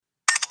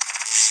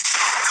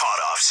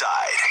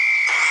Offside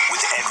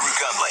with Andrew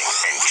Gunling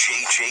and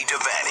JJ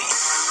Devaney.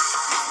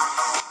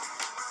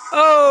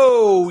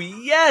 Oh,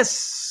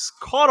 yes.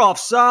 Caught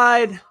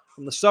offside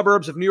from the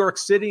suburbs of New York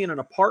City in an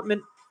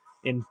apartment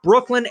in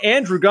Brooklyn.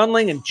 Andrew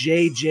Gunling and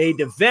JJ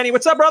Devaney.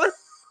 What's up, brother?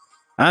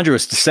 Andrew,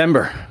 it's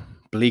December.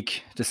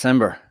 Bleak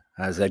December,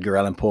 as Edgar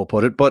Allan Poe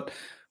put it. But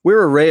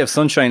we're a ray of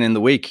sunshine in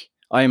the week.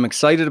 I am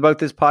excited about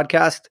this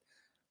podcast.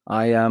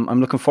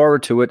 I'm looking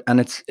forward to it. And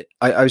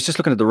I was just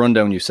looking at the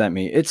rundown you sent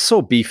me. It's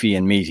so beefy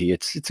and meaty.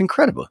 It's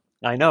incredible.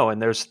 I know.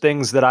 And there's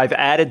things that I've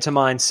added to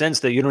mine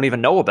since that you don't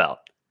even know about.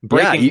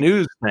 Breaking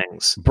news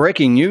things.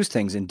 Breaking news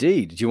things,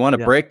 indeed. Do you want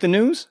to break the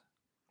news?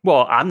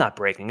 Well, I'm not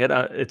breaking it.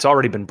 It's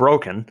already been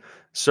broken,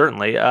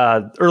 certainly.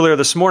 Earlier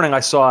this morning,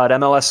 I saw at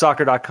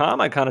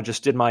MLSsoccer.com, I kind of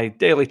just did my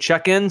daily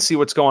check-in, see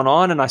what's going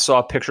on, and I saw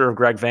a picture of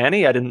Greg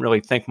Vanney. I didn't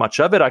really think much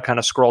of it. I kind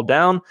of scrolled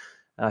down,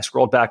 I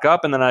scrolled back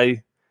up, and then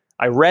I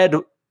read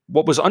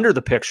what was under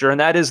the picture,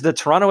 and that is that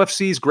Toronto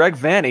FC's Greg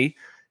Vanney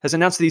has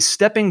announced that he's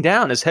stepping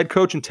down as head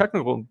coach and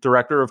technical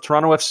director of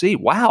Toronto FC.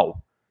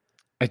 Wow.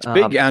 It's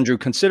big, Andrew,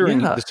 considering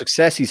the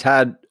success he's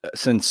had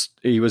since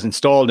he was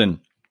installed in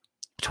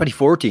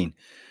 2014.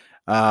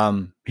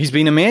 He's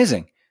been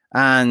amazing.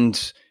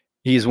 And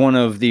he's one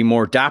of the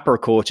more dapper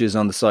coaches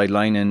on the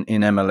sideline in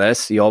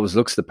MLS. He always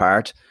looks the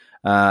part.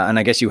 And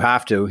I guess you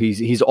have to.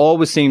 He's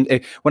always seemed...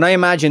 When I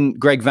imagine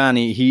Greg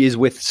Vanney, he is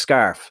with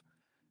scarf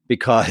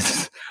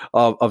because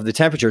of the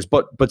temperatures.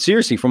 But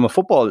seriously, from a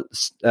football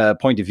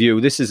point of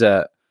view, this is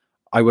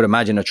I would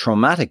imagine a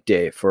traumatic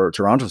day for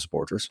Toronto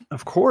supporters.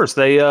 Of course,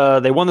 they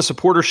won the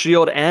Supporter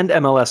Shield and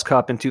MLS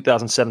Cup in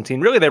 2017.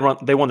 Really, they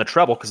won the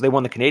treble because they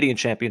won the Canadian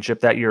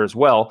Championship that year as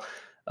well.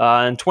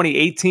 In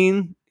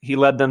 2018, he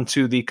led them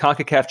to the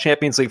CONCACAF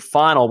Champions League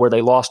final where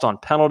they lost on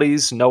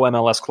penalties. No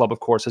MLS club, of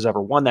course, has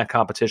ever won that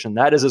competition.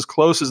 That is as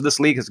close as this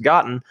league has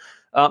gotten.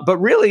 But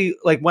really,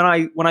 like when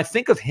I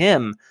think of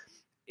him,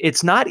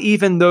 it's not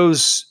even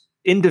those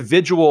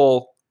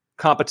individual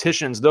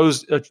competitions,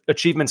 those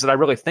achievements that I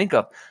really think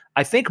of.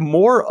 I think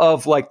more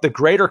of like the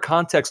greater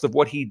context of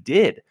what he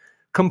did,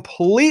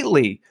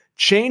 completely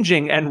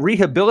changing and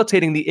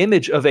rehabilitating the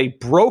image of a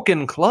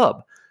broken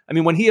club. I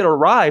mean, when he had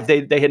arrived,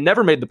 they had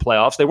never made the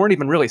playoffs. They weren't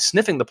even really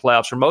sniffing the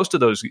playoffs for most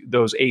of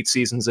those 8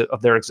 seasons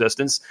of their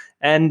existence.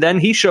 And then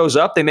he shows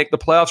up, they make the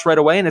playoffs right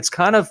away. And it's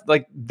kind of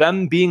like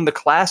them being the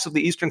class of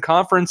the Eastern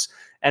Conference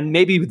and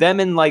maybe them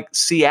in like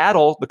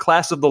Seattle, the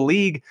class of the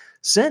league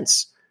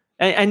since.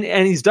 And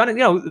he's done it.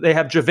 You know, they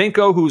have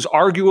Javinko, who's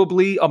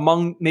arguably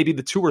among maybe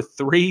the 2 or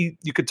 3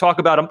 you could talk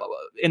about him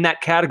in that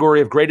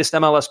category of greatest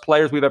MLS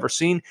players we've ever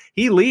seen.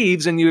 He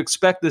leaves, and you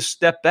expect this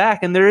step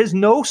back, and there is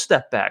no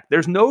step back.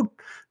 There's no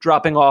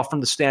dropping off from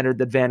the standard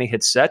that Vanney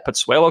had set.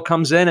 Pozuelo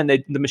comes in, and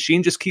the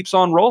machine just keeps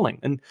on rolling.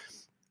 And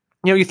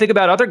you think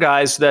about other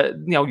guys that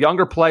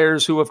younger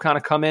players who have kind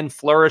of come in,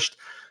 flourished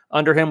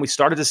under him. We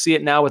started to see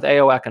it now with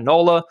Ao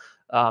Akinola,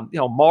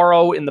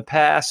 Morrow in the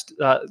past.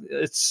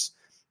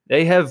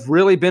 They have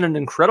really been an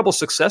incredible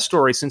success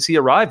story since he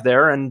arrived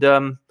there. And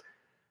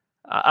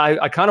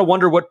I kind of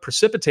wonder what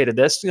precipitated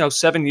this.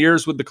 7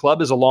 years with the club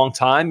is a long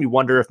time. You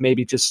wonder if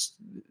maybe just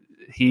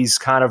he's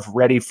kind of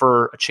ready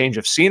for a change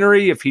of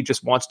scenery, if he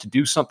just wants to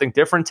do something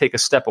different, take a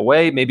step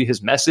away. Maybe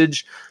his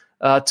message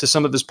to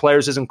some of his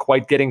players isn't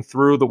quite getting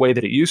through the way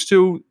that it used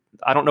to.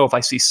 I don't know if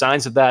I see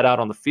signs of that out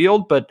on the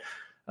field, but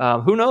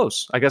who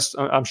knows? I guess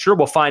I'm sure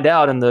we'll find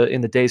out in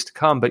the days to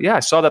come. But yeah,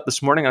 I saw that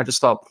this morning. I just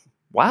thought,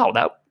 wow,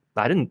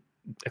 I didn't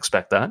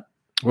expect that.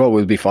 Well,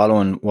 we'll be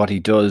following what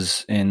he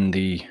does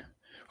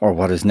or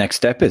what his next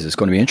step is. It's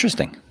going to be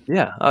interesting.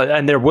 Yeah,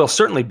 and there will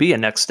certainly be a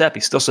next step.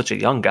 He's still such a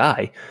young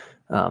guy.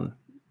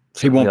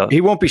 He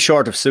won't be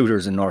short of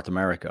suitors in North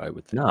America, I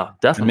would think. No,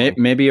 definitely. And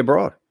maybe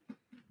abroad.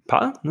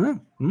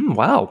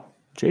 Wow.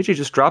 JJ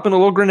just dropping a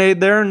little grenade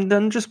there and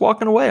then just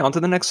walking away onto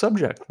the next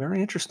subject. Very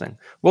interesting.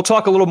 We'll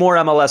talk a little more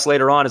MLS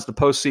later on as the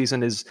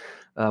postseason is.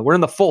 We're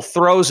in the full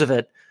throes of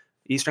it.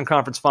 Eastern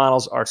Conference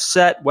finals are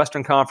set.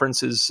 Western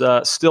Conference is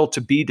still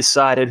to be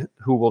decided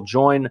who will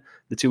join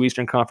the 2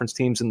 Eastern Conference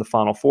teams in the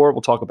Final Four.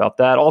 We'll talk about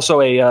that. Also,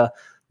 the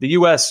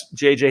U.S.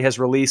 JJ has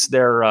released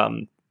their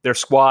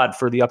squad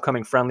for the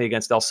upcoming friendly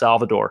against El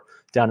Salvador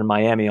down in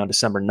Miami on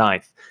December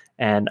 9th.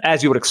 And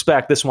as you would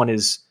expect, this one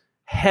is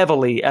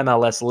heavily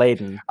MLS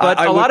laden,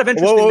 but a lot of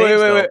interesting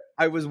names. Wait.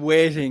 I was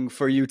waiting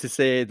for you to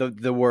say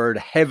the word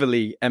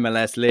heavily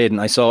MLS laden.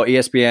 I saw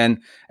ESPN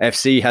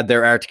FC had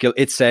their article.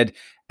 It said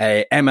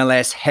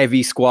MLS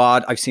heavy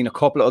squad. I've seen a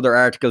couple of other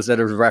articles that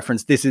have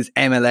referenced this is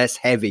MLS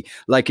heavy,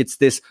 like it's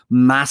this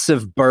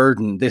massive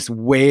burden, this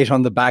weight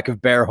on the back of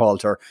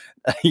Bearhalter,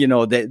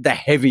 the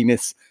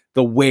heaviness,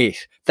 the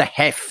weight, the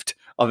heft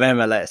of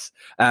MLS.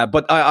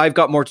 But I've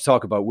got more to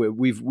talk about.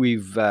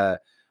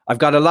 I've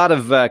got a lot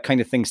of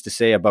kind of things to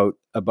say about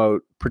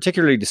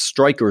particularly the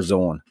striker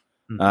zone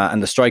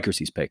and the strikers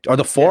he's picked, or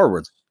the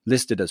forwards.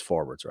 Listed as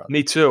forwards, rather.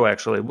 Me too,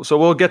 actually. So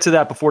we'll get to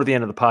that before the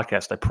end of the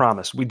podcast, I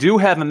promise. We do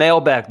have a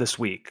mailbag this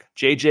week.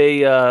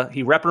 JJ,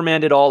 he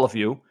reprimanded all of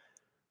you,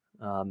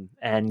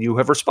 and you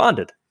have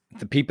responded.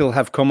 The people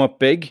have come up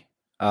big.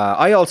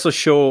 I also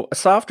show a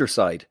softer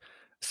side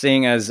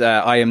seeing as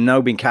I am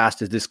now being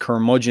cast as this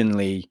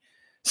curmudgeonly,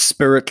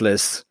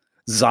 spiritless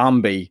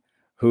zombie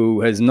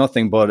who has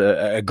nothing but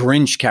a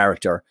Grinch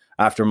character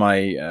after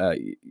my,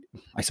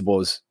 I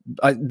suppose,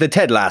 the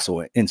Ted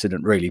Lasso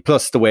incident, really,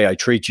 plus the way I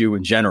treat you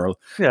in general.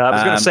 Yeah, I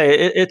was going to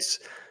say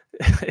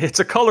it's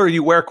a color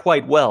you wear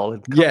quite well.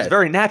 It comes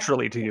very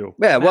naturally to you.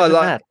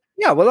 Yeah,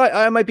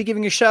 I might be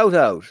giving a shout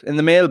out in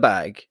the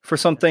mailbag for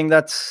something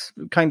that's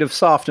kind of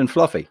soft and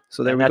fluffy.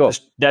 So there we go.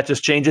 That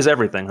just changes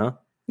everything, huh?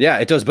 Yeah,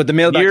 it does. But the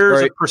mailbag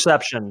years of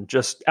perception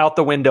just out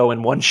the window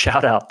in one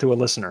shout out to a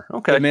listener.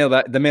 Okay,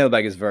 the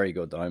mailbag is very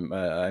good. I'm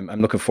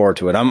looking forward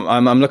to it.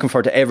 I'm looking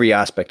forward to every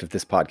aspect of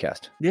this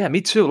podcast. Yeah,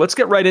 me too. Let's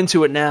get right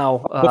into it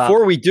now.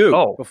 Before we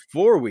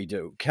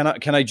do, can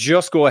I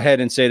just go ahead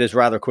and say this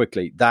rather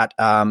quickly that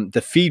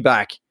the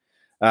feedback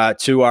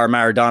to our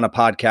Maradona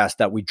podcast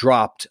that we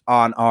dropped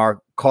on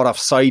our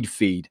Offside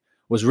feed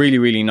was really,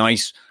 really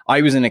nice.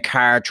 I was in a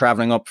car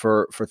traveling up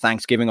for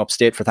Thanksgiving,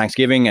 upstate for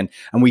Thanksgiving, and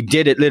we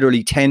did it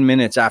literally 10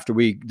 minutes after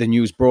the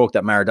news broke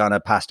that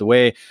Maradona passed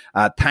away.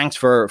 Thanks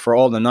for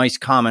all the nice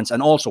comments,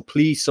 and also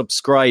please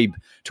subscribe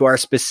to our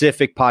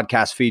specific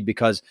podcast feed,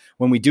 because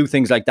when we do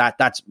things like that,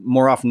 that's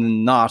more often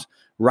than not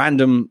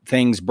random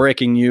things,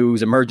 breaking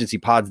news, emergency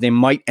pods. They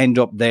might end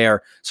up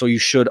there, so you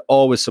should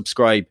always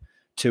subscribe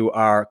to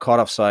our Caught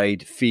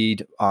Offside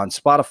feed on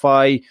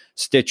Spotify,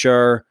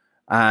 Stitcher,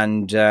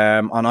 and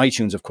on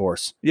iTunes, of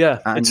course. Yeah,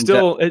 and it's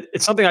still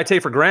it's something I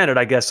take for granted,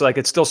 I guess. Like,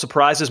 it still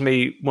surprises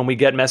me when we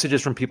get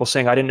messages from people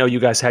saying, I didn't know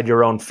you guys had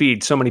your own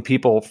feed. So many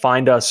people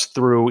find us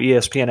through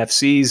ESPN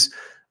FC's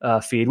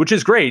feed, which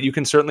is great. You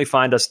can certainly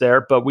find us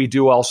there, but we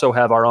do also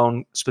have our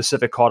own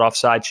specific Caught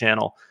Offside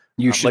channel.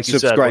 You should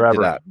subscribe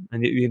to that.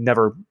 And you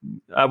never,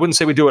 I wouldn't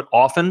say we do it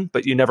often,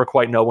 but you never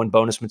quite know when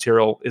bonus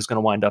material is going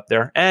to wind up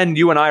there. And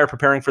you and I are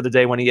preparing for the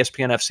day when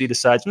ESPN FC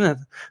decides,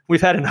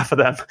 we've had enough of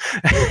them.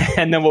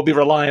 And then we'll be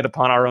reliant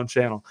upon our own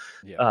channel.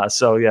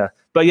 Yeah.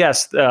 But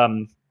yes,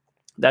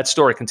 that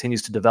story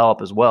continues to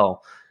develop as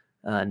well.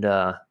 And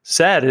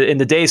sad in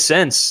the days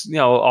since,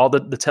 all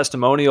the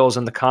testimonials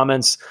and the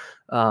comments,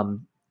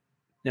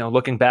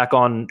 looking back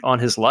on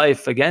his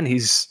life, again,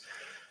 he's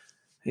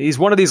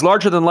one of these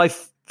larger than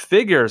life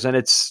figures, and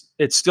it's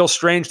still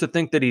strange to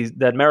think that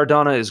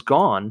Maradona is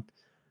gone.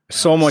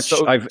 So much.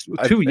 I've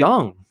too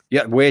young.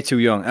 Yeah, way too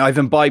young. I've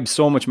imbibed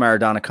so much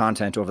Maradona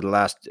content over the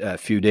last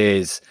few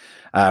days,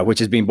 which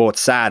has been both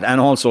sad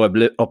and also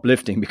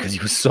uplifting, because he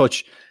was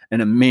such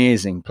an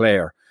amazing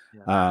player.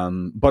 Yeah.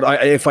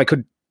 But if I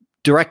could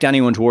direct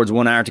anyone towards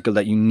one article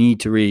that you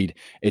need to read,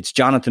 it's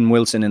Jonathan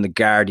Wilson in The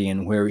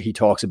Guardian, where he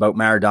talks about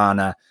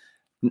Maradona.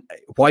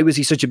 Why was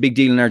he such a big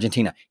deal in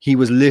Argentina? He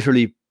was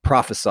literally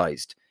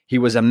prophesized. He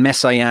was a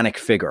messianic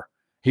figure.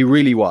 He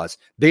really was.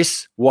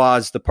 This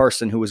was the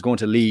person who was going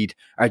to lead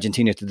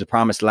Argentina to the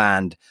promised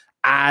land,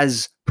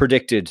 as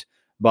predicted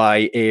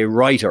by a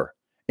writer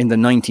in the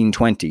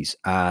 1920s.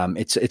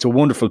 It's a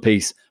wonderful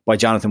piece by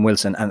Jonathan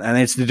Wilson, and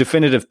it's the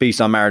definitive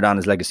piece on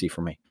Maradona's legacy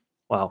for me.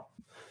 Wow.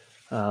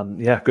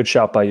 Good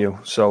shout by you.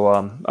 So,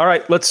 all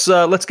right, let's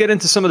get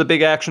into some of the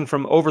big action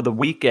from over the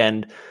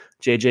weekend,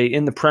 JJ,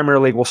 in the Premier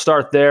League. We'll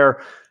start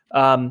there.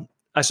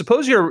 I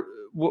suppose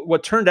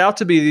what turned out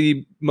to be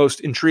the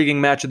most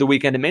intriguing match of the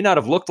weekend. It may not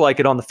have looked like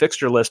it on the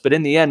fixture list, but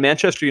in the end,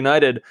 Manchester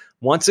United,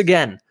 once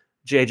again,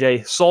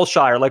 JJ,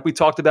 Solskjaer, like we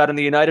talked about in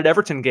the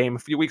United-Everton game a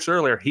few weeks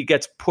earlier, he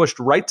gets pushed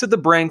right to the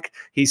brink.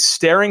 He's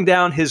staring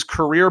down his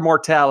career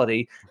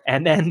mortality,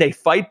 and then they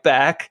fight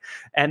back,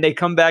 and they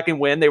come back and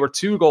win. They were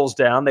 2 goals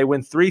down. They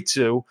win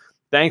 3-2,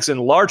 thanks in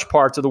large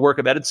part to the work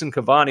of Edinson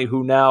Cavani,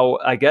 who now,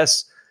 I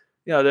guess,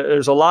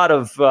 there's a lot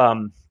of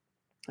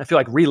I feel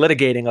like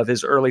relitigating of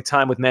his early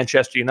time with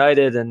Manchester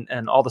United,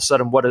 and all of a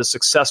sudden what a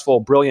successful,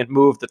 brilliant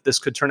move that this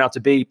could turn out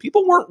to be.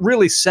 People weren't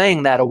really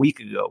saying that a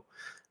week ago.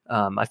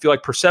 I feel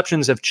like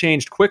perceptions have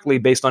changed quickly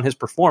based on his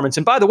performance.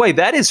 And by the way,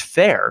 that is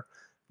fair.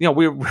 We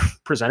were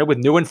presented with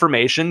new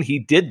information. He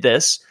did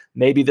this.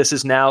 Maybe this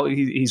is now,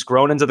 he's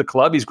grown into the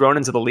club. He's grown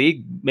into the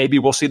league. Maybe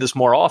we'll see this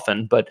more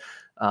often. But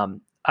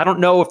I don't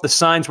know if the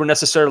signs were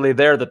necessarily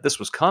there that this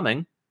was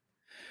coming.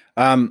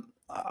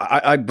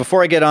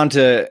 Before I get on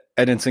to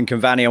Edinson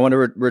Cavani, I want to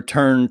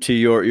return to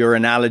your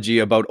analogy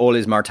about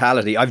Ole's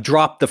mortality. I've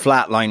dropped the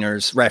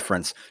Flatliners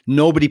reference.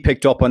 Nobody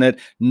picked up on it.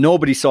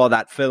 Nobody saw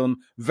that film.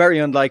 Very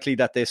unlikely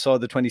that they saw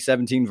the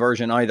 2017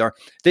 version either.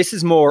 This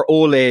is more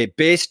Ole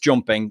base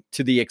jumping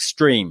to the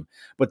extreme.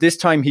 But this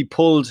time he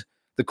pulled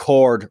the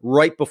cord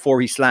right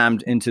before he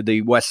slammed into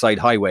the West Side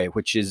Highway,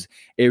 which is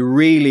a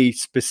really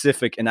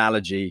specific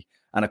analogy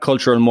and a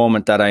cultural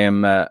moment that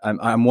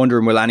I'm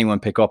wondering will anyone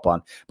pick up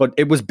on. But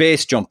it was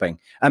base jumping.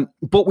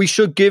 But we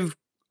should give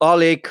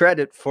Ole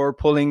credit for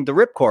pulling the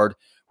ripcord,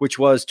 which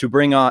was to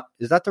bring on...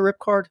 Is that the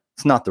ripcord?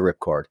 It's not the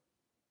ripcord.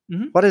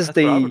 Mm-hmm. What is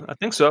I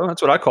think so.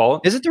 That's what I call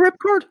it. Is it the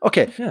ripcord?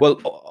 Okay. Yeah.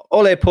 Well,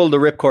 Ole pulled the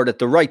ripcord at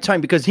the right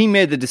time because he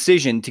made the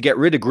decision to get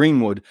rid of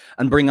Greenwood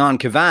and bring on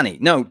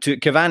Cavani. No, to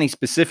Cavani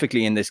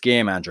specifically in this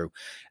game, Andrew.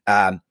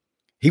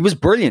 He was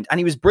brilliant, and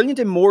he was brilliant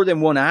in more than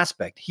one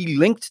aspect. He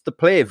linked the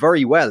play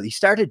very well. He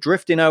started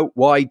drifting out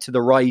wide to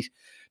the right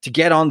to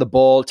get on the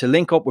ball, to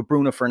link up with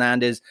Bruno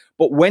Fernandes.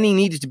 But when he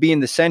needed to be in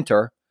the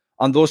center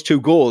on those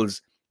 2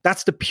 goals,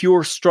 that's the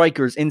pure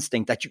striker's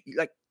instinct that you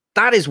like.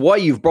 That is why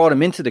you've brought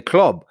him into the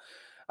club,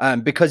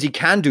 because he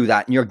can do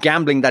that. And you're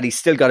gambling that he's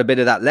still got a bit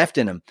of that left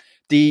in him.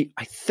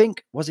 I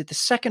think, was it the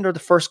second or the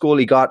first goal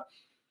he got,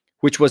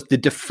 which was the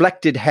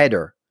deflected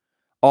header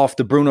off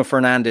the Bruno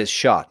Fernandes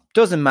shot?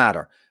 Doesn't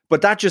matter.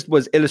 But that just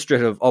was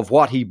illustrative of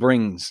what he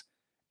brings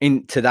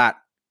into that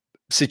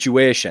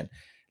situation.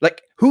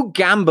 Like, who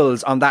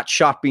gambles on that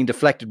shot being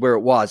deflected where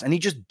it was? And he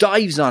just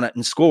dives on it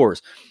and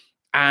scores.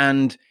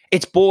 And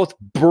it's both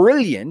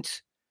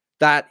brilliant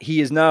that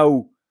he is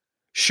now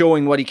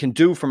showing what he can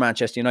do for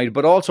Manchester United,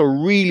 but also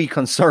really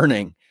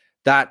concerning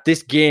that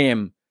this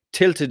game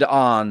tilted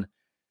on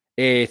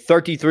a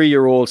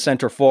 33-year-old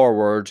centre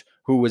forward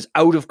who was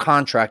out of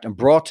contract and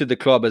brought to the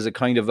club as a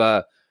kind of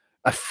a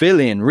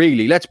fill-in,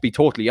 really. Let's be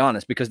totally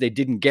honest, because they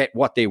didn't get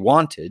what they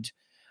wanted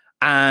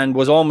and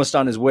was almost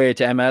on his way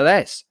to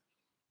MLS.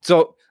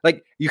 So,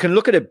 like, you can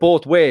look at it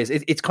both ways.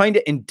 It's kind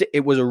of,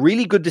 it was a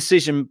really good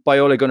decision by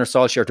Ole Gunnar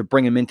Solskjaer to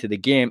bring him into the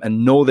game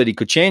and know that he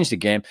could change the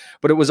game.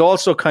 But it was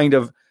also kind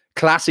of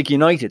classic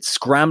United,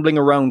 scrambling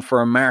around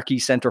for a marquee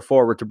centre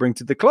forward to bring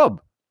to the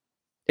club.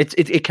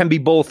 It can be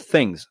both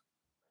things.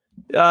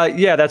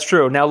 Yeah, that's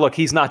true. Now, look,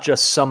 he's not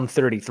just some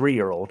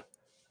 33-year-old.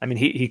 I mean,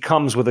 he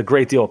comes with a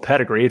great deal of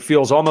pedigree. It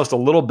feels almost a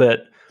little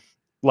bit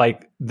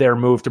like their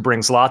move to bring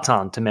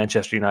Zlatan to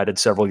Manchester United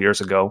several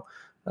years ago.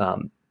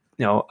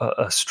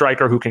 A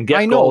striker who can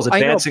get goals,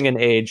 advancing in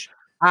age.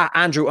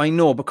 Andrew, I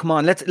know, but come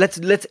on,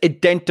 let's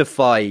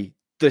identify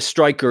the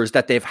strikers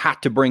that they've had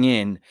to bring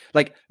in.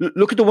 Like,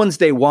 look at the ones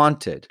they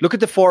wanted. Look at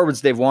the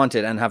forwards they've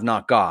wanted and have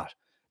not got.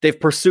 They've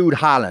pursued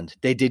Haaland.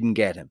 They didn't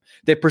get him.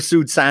 They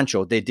pursued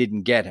Sancho. They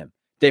didn't get him.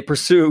 They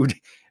pursued,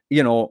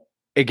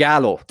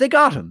 Ighalo. They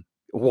got him.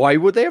 Why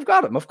would they have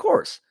got him? Of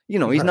course.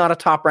 He's not a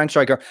top-ranked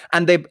striker.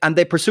 And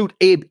they pursued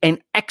an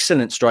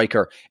excellent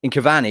striker in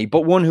Cavani,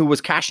 but one who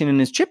was cashing in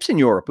his chips in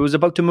Europe, who was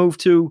about to move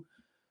to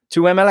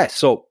MLS.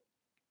 So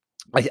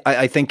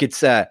I think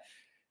it's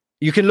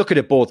you can look at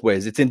it both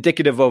ways. It's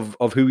indicative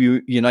of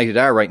who United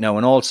are right now,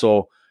 and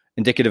also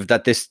indicative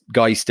that this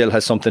guy still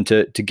has something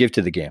to give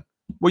to the game.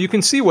 Well, you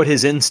can see what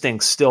his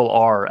instincts still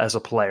are as a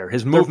player.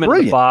 His movement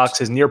in the box,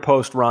 his near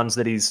post runs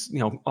that he's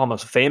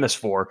almost famous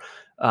for.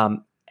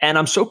 And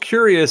I'm so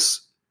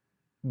curious,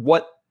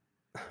 what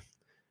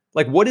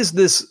does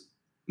this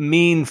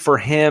mean for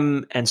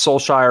him and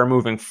Solskjaer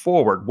moving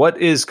forward? What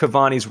is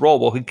Cavani's role?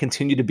 Will he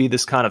continue to be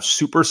this kind of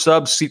super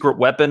sub, secret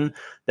weapon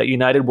that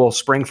United will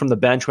spring from the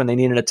bench when they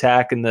need an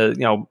attack in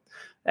the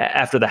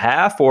after the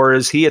half, or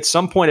is he at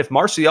some point, if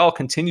Martial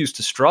continues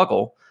to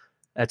struggle,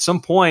 at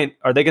some point,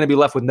 are they going to be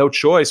left with no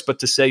choice but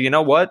to say, you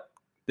know what,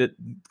 that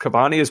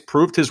Cavani has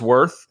proved his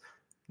worth.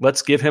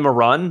 Let's give him a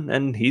run,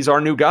 and he's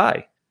our new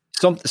guy.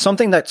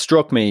 Something that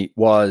struck me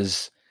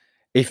was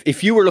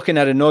if you were looking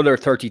at another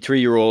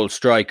 33-year-old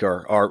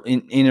striker or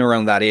in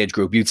around that age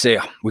group, you'd say,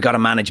 we got to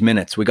manage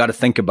minutes. We got to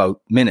think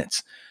about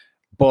minutes.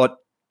 But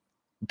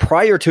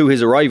prior to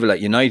his arrival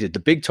at United, the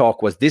big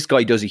talk was this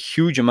guy does a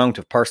huge amount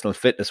of personal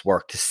fitness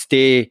work to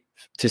stay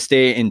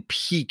in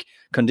peak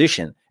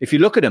condition. If you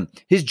look at him,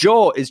 his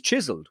jaw is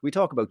chiseled. We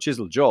talk about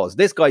chiseled jaws.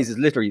 This guy's is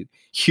literally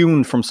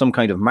hewn from some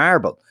kind of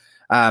marble.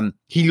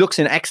 He looks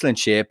in excellent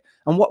shape.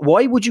 And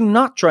why would you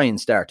not try and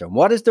start him?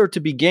 What is there to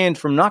be gained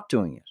from not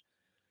doing it?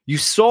 You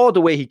saw the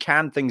way he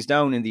canned things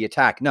down in the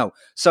attack. Now,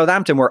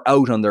 Southampton were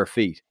out on their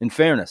feet. In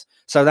fairness,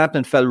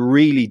 Southampton fell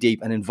really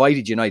deep and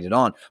invited United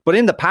on. But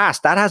in the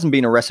past, that hasn't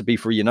been a recipe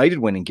for United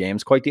winning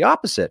games. Quite the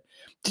opposite.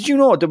 Did you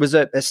know there was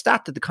a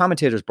stat that the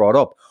commentators brought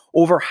up?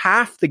 Over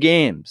half the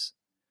games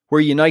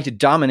where United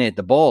dominate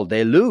the ball,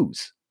 they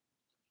lose.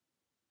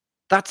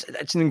 That's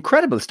an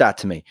incredible stat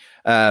to me.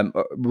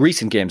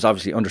 Recent games,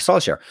 obviously, under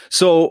Solskjaer.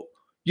 So,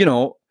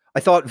 I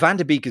thought Van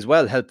de Beek as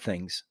well helped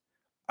things.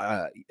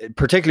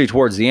 Particularly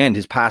towards the end,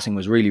 his passing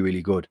was really,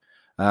 really good.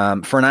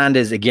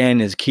 Fernandes,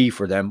 again, is key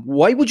for them.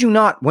 Why would you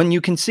not, when you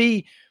can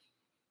see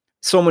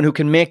someone who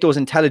can make those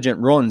intelligent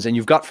runs and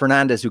you've got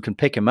Fernandes who can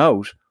pick him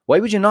out, why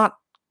would you not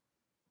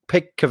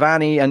pick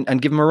Cavani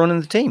and give him a run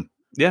in the team?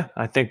 Yeah,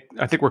 I think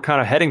we're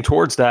kind of heading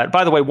towards that.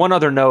 By the way, one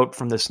other note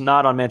from this,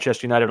 not on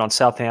Manchester United, on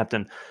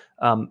Southampton.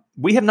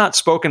 We have not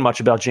spoken much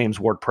about James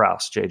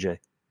Ward-Prowse, JJ.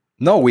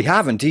 No, we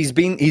haven't. He's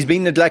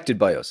been neglected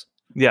by us.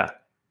 Yeah.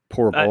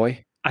 Poor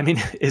boy. I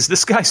mean, is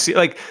this guy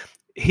like,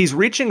 he's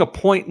reaching a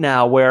point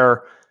now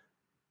where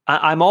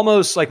I'm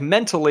almost like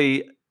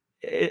mentally,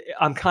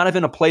 I'm kind of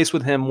in a place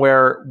with him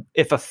where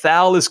if a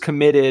foul is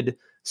committed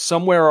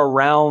somewhere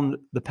around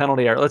the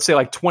penalty area, let's say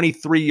like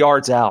 23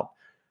 yards out,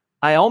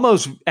 I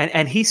almost,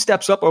 and he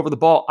steps up over the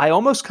ball, I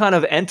almost kind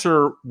of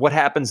enter what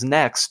happens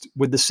next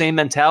with the same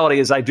mentality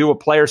as I do a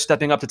player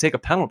stepping up to take a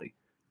penalty.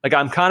 Like,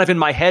 I'm kind of in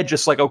my head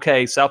just like,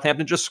 okay,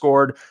 Southampton just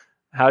scored.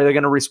 How are they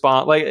going to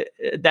respond? Like,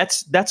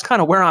 that's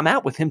kind of where I'm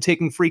at with him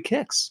taking free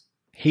kicks.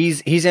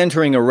 He's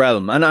entering a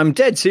realm, and I'm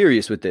dead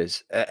serious with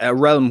this, a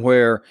realm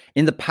where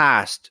in the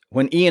past,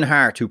 when Ian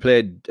Hart, who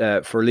played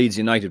for Leeds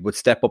United, would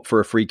step up for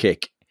a free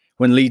kick,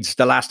 when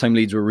the last time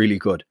Leeds were really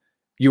good.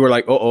 You were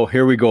like, oh,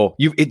 here we go.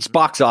 It's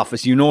box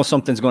office. You know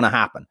something's going to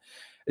happen.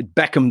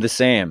 Beckham the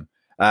same.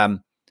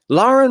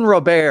 Lauren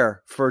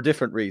Robert for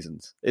different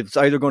reasons. It's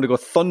either going to go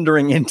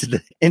thundering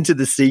into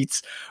the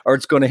seats or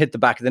it's going to hit the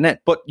back of the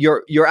net. But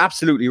you're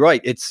absolutely right.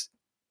 It's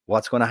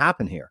what's going to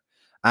happen here.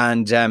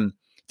 And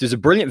there's a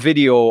brilliant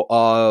video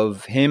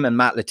of him and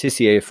Matt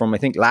Letitia from, I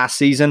think, last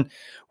season,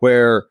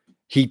 where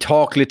he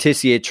talked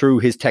Letitia through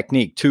his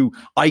technique. Two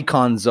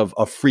icons of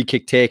free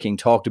kick taking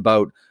talked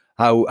about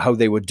how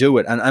they would do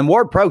it. And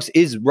Ward-Prowse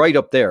is right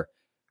up there.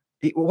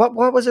 What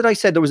was it I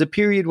said? There was a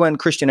period when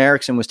Christian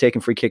Eriksen was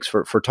taking free kicks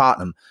for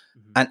Tottenham,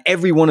 and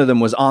every one of them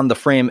was on the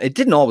frame. It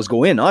didn't always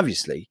go in,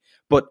 obviously,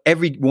 but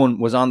everyone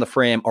was on the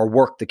frame or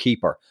worked the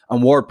keeper.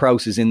 And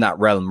Ward-Prowse is in that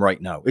realm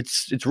right now.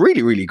 It's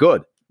really, really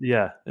good.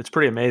 Yeah, it's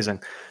pretty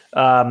amazing.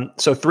 So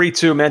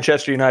 3-2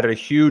 Manchester United, a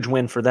huge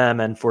win for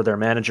them and for their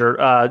manager.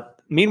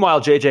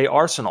 Meanwhile, JJ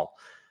Arsenal,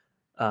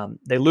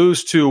 they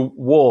lose to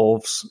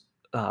Wolves.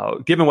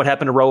 Given what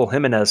happened to Raul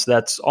Jimenez,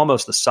 that's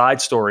almost the side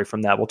story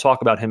from that. We'll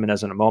talk about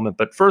Jimenez in a moment.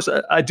 But first,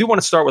 I do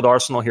want to start with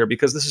Arsenal here,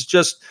 because this is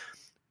just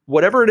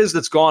whatever it is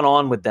that's gone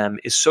on with them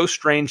is so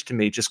strange to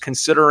me, just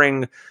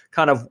considering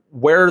kind of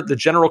where the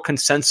general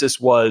consensus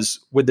was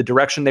with the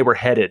direction they were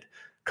headed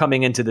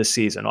coming into this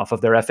season off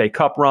of their FA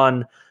Cup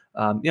run.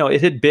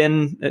 It had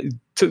been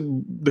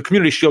the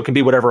Community Shield can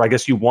be whatever I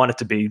guess you want it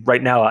to be.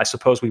 Right now, I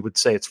suppose we would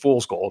say it's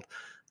fool's gold.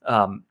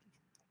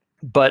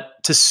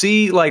 But to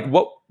see like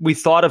what we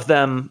thought of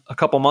them a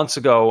couple months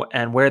ago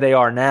and where they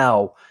are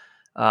now,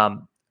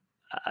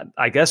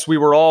 I guess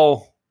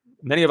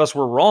many of us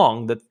were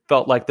wrong that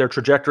felt like their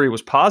trajectory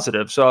was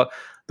positive. So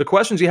the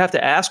questions you have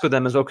to ask of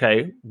them is,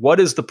 okay, what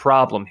is the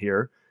problem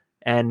here?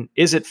 And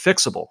is it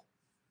fixable?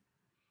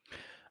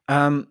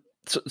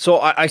 So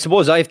I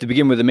suppose I have to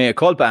begin with a mea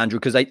culpa, Andrew,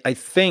 because I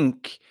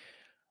think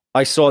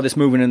I saw this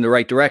moving in the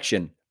right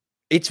direction.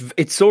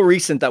 It's so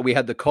recent that we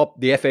had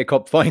the FA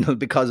Cup final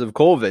because of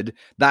COVID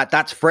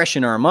that's fresh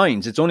in our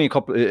minds. It's only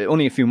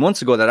a few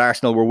months ago that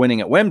Arsenal were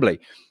winning at Wembley,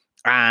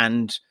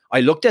 and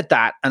I looked at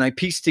that and I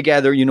pieced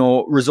together,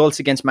 results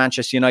against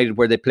Manchester United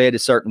where they played a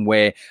certain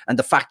way, and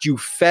the fact you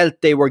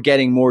felt they were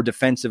getting more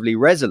defensively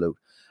resolute,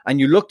 and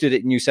you looked at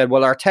it and you said,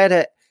 well,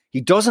 Arteta,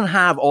 he doesn't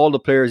have all the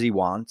players he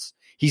wants.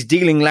 He's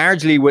dealing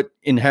largely with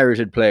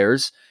inherited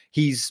players.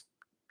 He's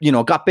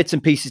got bits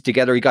and pieces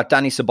together. He got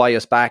Dani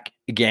Ceballos back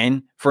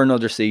again for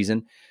another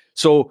season.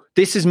 So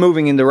this is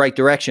moving in the right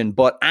direction.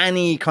 But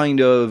any kind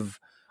of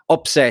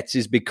upsets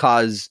is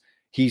because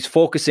he's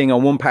focusing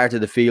on one part of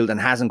the field and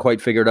hasn't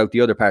quite figured out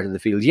the other part of the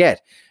field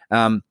yet.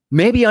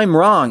 Maybe I'm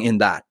wrong in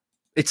that.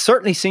 It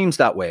certainly seems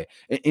that way.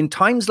 In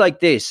times like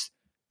this,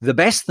 the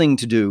best thing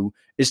to do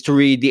is to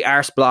read the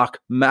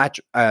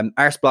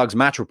Arseblog's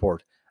match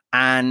report.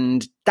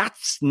 And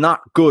that's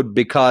not good,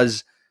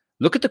 because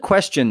look at the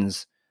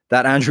questions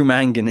that Andrew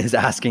Mangan is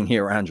asking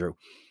here, Andrew.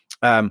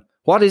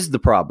 What is the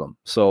problem?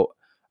 So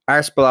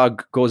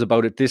Arseblog goes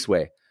about it this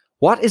way.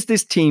 What is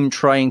this team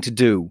trying to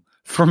do?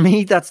 For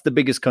me, that's the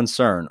biggest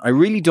concern. I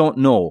really don't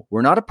know.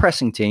 We're not a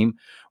pressing team.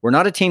 We're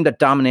not a team that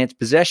dominates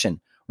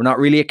possession. We're not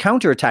really a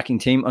counter-attacking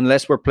team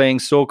unless we're playing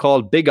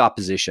so-called big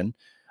opposition,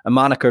 a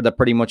moniker that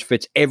pretty much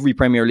fits every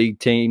Premier League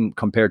team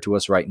compared to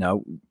us right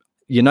now,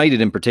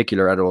 United in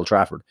particular at Old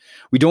Trafford.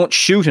 We don't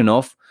shoot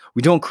enough.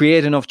 We don't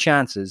create enough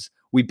chances.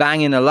 We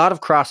bang in a lot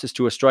of crosses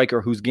to a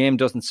striker whose game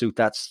doesn't suit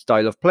that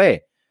style of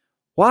play.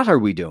 What are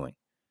we doing?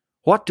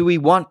 What do we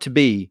want to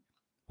be?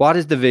 What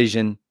is the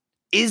vision?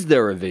 Is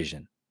there a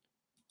vision?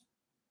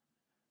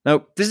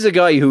 Now, this is a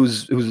guy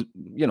who's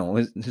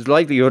his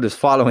livelihood is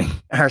following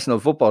Arsenal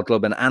Football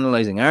Club and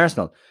analysing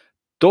Arsenal.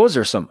 Those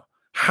are some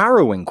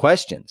harrowing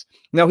questions.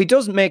 Now, he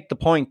does make the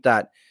point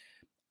that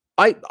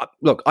I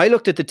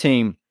looked at the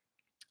team,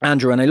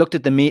 Andrew, and I looked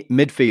at the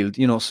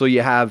midfield, so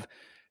you have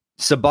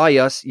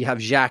Ceballos, you have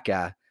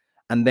Xhaka,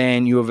 and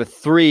then you have a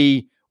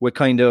three with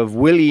kind of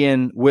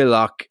Willian,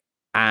 Willock,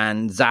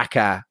 and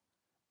Saka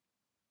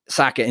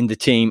in the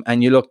team,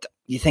 and you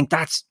think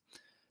that's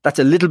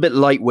a little bit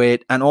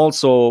lightweight, and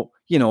also,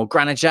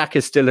 Granit Xhaka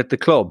is still at the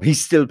club.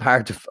 He's still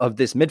part of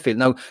this midfield.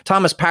 Now,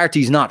 Thomas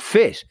Partey's not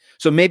fit,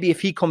 so maybe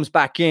if he comes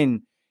back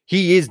in,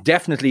 he is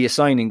definitely a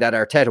signing that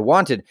Arteta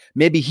wanted.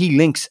 Maybe he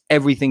links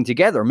everything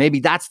together. Maybe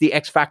that's the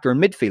X factor in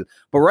midfield.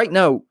 But right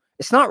now,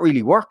 it's not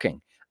really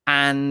working.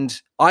 And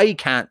I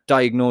can't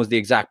diagnose the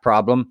exact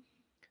problem.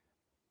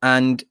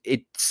 And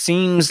it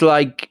seems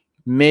like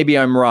maybe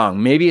I'm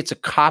wrong. Maybe it's a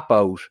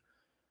cop-out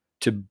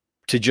to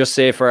just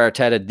say for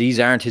Arteta, these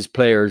aren't his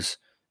players.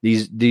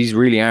 These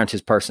really aren't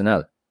his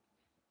personnel.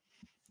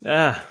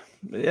 Yeah,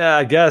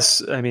 I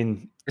guess. I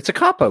mean, it's a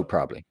cop-out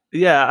probably.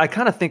 Yeah, I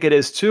kind of think it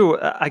is too.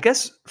 I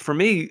guess for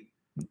me,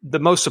 the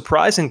most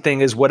surprising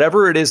thing is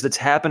whatever it is that's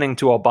happening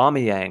to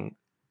Aubameyang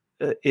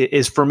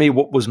is for me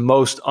what was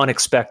most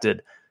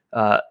unexpected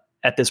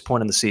at this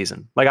point in the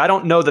season. Like, I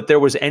don't know that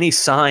there was any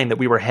sign that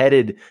we were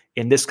headed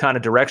in this kind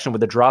of direction with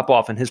the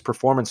drop-off in his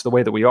performance the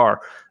way that we are.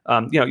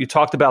 You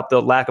talked about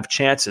the lack of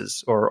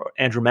chances, or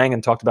Andrew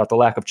Mangan talked about the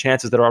lack of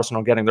chances that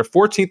Arsenal are getting. They're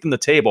 14th in the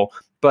table,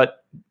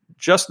 but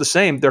just the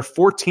same, they're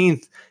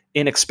 14th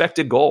in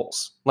expected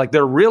goals. Like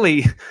they're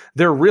really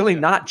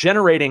not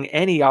generating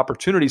any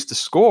opportunities to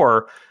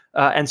score.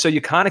 And so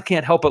you kind of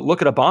can't help but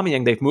look at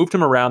Aubameyang. They've moved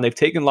him around. They've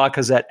taken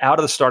Lacazette out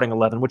of the starting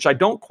 11, which I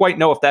don't quite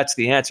know if that's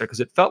the answer, because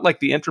it felt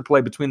like the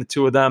interplay between the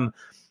two of them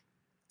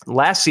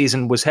last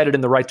season was headed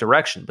in the right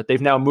direction. But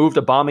they've now moved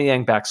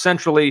Aubameyang back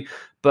centrally.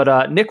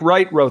 But Nick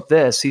Wright wrote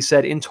this. He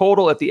said, in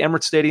total at the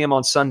Emirates Stadium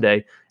on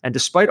Sunday, and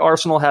despite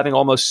Arsenal having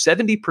almost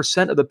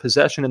 70% of the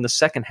possession in the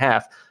second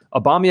half,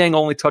 Aubameyang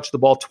only touched the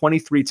ball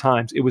 23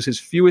 times. It was his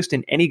fewest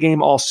in any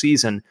game all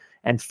season,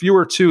 and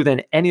fewer too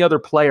than any other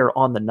player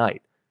on the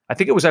night. I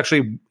think it was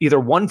actually either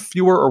one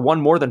fewer or one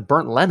more than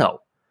Bernd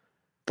Leno.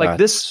 Like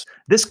this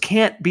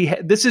can't be.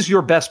 This is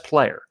your best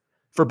player,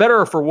 for better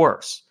or for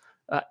worse.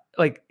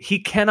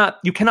 You cannot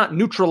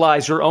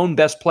neutralize your own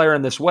best player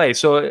in this way.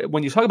 So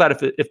when you talk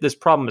about if this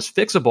problem is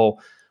fixable,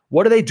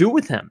 what do they do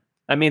with him?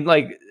 I mean,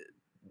 like,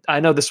 I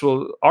know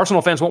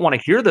Arsenal fans won't want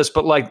to hear this,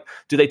 but like,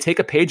 do they take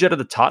a page out of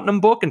the Tottenham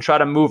book and try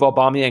to move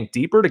Aubameyang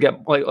deeper to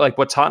get like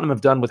what Tottenham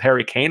have done with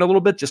Harry Kane a little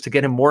bit, just to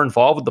get him more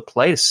involved with the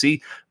play, to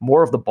see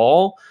more of the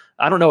ball?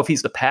 I don't know if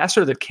he's the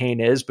passer that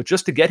Kane is, but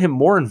just to get him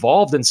more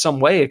involved in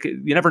some way,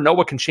 you never know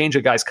what can change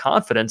a guy's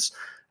confidence.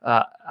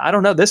 I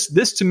don't know.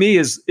 This to me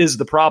is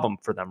the problem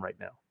for them right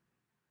now.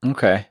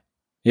 Okay.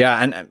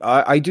 Yeah. And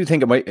I do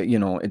think it might,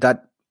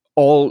 that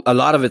a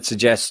lot of it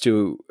suggests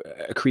to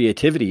a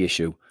creativity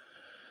issue,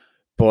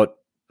 but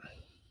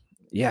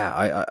yeah,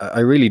 I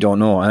really don't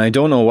know. And I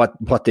don't know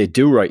what they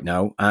do right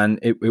now. And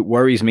it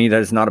worries me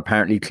that it's not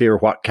apparently clear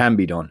what can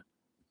be done.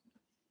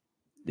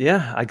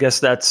 Yeah, I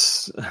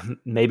guess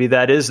maybe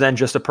that is then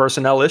just a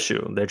personnel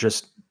issue. They're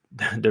just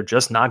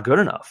not good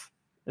enough.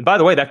 And by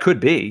the way, that could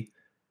be.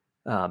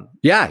 You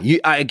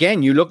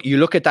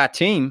look at that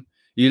team,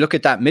 you look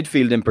at that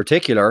midfield in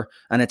particular,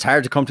 and it's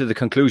hard to come to the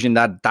conclusion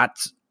that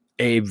that's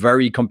a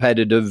very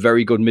competitive,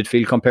 very good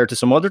midfield compared to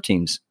some other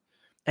teams.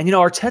 And,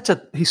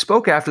 Arteta, he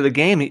spoke after the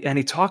game and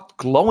he talked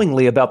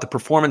glowingly about the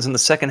performance in the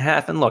second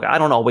half. And look, I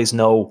don't always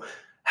know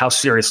how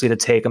seriously to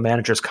take a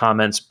manager's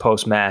comments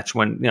post-match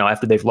when,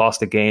 after they've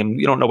lost a game.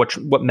 You don't know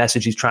what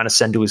message he's trying to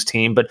send to his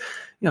team. But,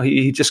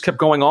 he just kept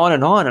going on.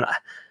 And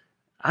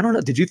I don't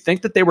know. Did you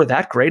think that they were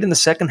that great in the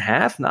second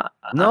half?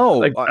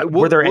 No.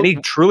 Were there any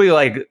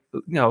truly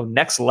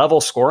next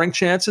level scoring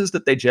chances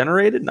that they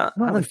generated? I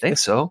don't think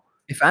so.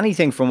 If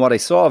anything, from what I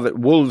saw of it,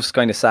 Wolves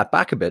kind of sat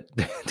back a bit.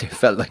 They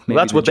felt like maybe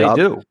that's what they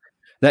do.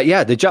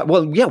 The job.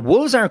 Well, yeah,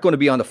 Wolves aren't going to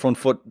be on the front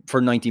foot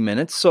for 90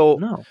 minutes. So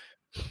no.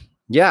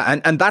 Yeah,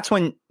 and that's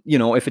when,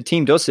 if a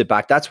team does sit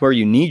back, that's where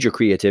you need your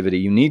creativity.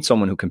 You need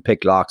someone who can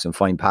pick locks and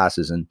find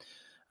passes, and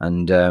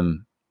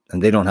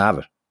they don't have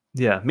it.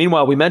 Yeah.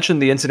 Meanwhile, we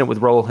mentioned the incident with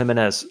Raul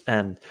Jimenez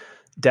and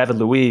David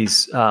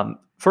Luiz.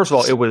 First of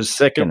all, it was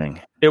sickening.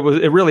 It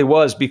really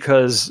was,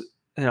 because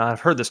I've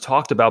heard this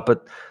talked about,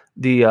 but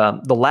the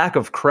lack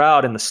of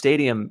crowd in the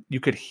stadium, you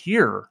could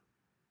hear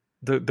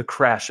the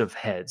crash of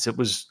heads. It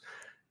was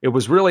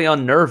really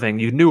unnerving.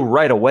 You knew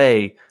right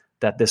away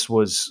that this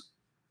was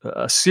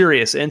a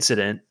serious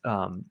incident.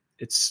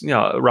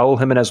 Raul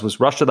Jimenez was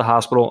rushed to the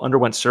hospital,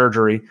 underwent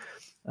surgery.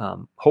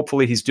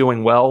 Hopefully he's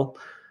doing well.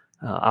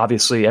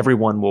 Obviously,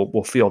 everyone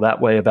will feel that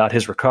way about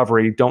his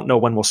recovery. Don't know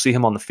when we'll see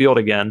him on the field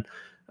again.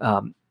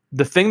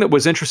 The thing that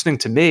was interesting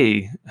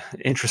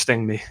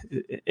me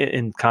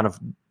in kind of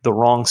the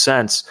wrong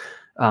sense,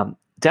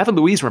 David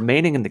Luiz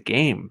remaining in the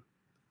game.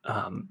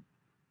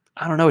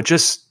 I don't know.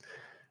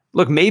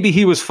 Look, maybe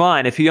he was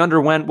fine. If he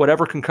underwent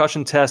whatever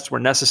concussion tests were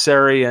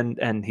necessary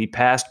and he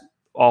passed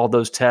all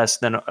those tests,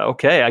 then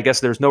okay, I guess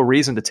there's no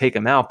reason to take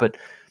him out. But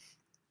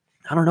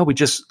I don't know.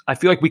 I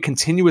feel like we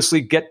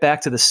continuously get back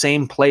to the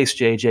same place,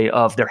 JJ,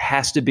 of there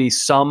has to be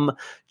some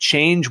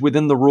change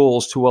within the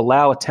rules to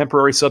allow a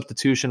temporary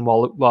substitution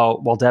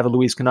while David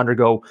Luiz can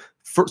undergo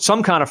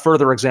some kind of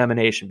further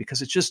examination,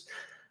 because it's just,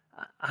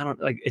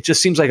 it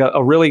just seems like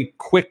a really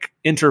quick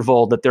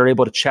interval that they're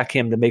able to check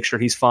him to make sure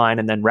he's fine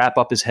and then wrap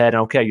up his head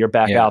and okay, you're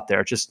back out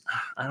there. Just,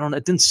 I don't know.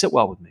 It didn't sit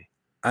well with me.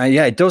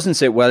 It doesn't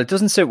sit well. It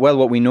doesn't sit well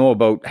what we know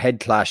about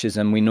head clashes,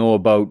 and we know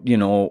about,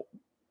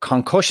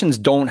 concussions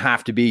don't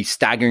have to be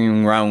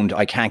staggering around.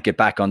 I can't get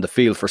back on the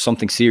field for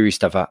something serious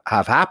to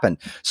have happened.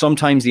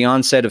 Sometimes the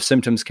onset of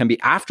symptoms can be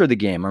after the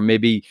game, or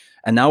maybe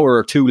an hour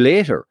or two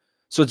later.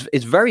 So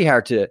it's very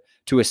hard to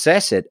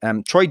assess it.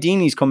 Troy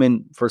Deeney's come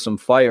in for some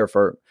fire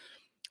for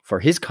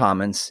his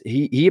comments.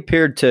 He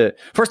appeared to,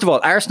 first of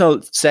all,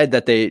 Arsenal said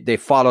that they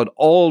followed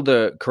all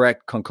the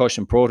correct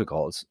concussion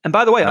protocols. And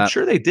by the way, I'm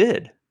sure they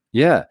did.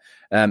 Yeah.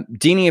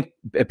 Deeney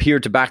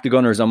appeared to back the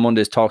Gunners on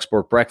Monday's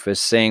TalkSport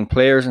breakfast, saying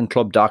players and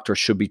club doctors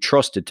should be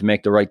trusted to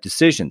make the right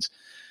decisions.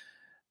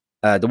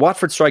 The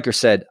Watford striker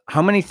said,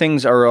 how many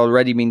things are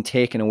already being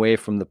taken away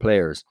from the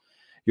players?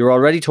 You're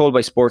already told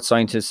by sports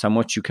scientists how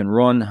much you can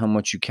run, how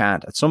much you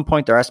can't. At some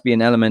point, there has to be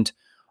an element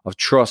of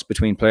trust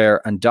between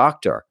player and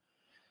doctor.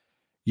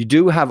 You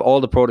do have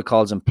all the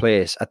protocols in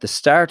place at the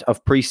start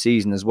of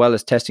preseason, as well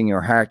as testing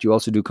your heart. You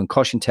also do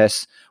concussion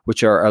tests,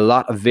 which are a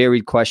lot of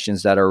varied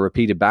questions that are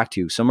repeated back to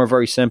you. Some are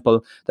very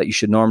simple that you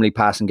should normally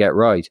pass and get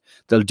right.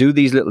 They'll do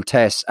these little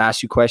tests,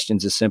 ask you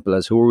questions as simple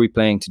as who are we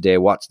playing today?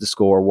 What's the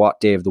score?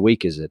 What day of the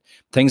week is it?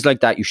 Things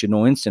like that you should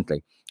know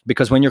instantly.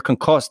 Because when you're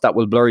concussed, that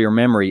will blur your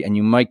memory and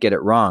you might get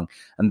it wrong.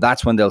 And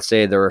that's when they'll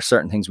say there are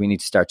certain things we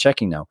need to start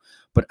checking now.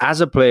 But as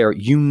a player,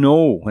 you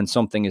know when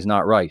something is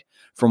not right.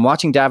 From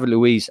watching David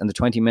Luiz and the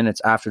 20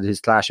 minutes after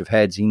his clash of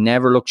heads, he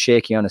never looked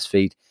shaky on his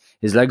feet.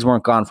 His legs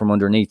weren't gone from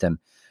underneath him.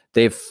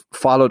 They've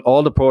followed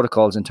all the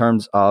protocols in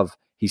terms of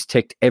he's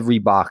ticked every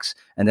box.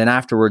 And then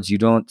afterwards, you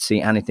don't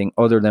see anything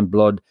other than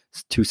blood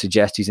to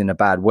suggest he's in a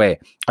bad way.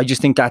 I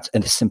just think that's a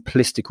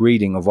simplistic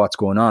reading of what's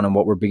going on and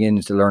what we're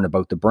beginning to learn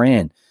about the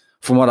brain.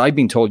 From what I've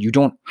been told, you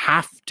don't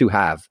have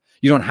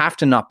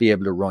to not be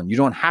able to run. You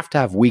don't have to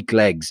have weak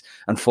legs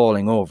and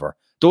falling over.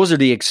 Those are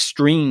the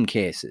extreme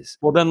cases.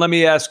 Well, then let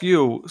me ask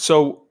you.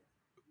 So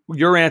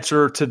your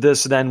answer to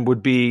this then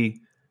would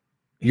be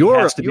he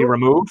has to be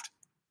removed?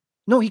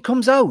 No, he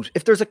comes out.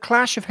 If there's a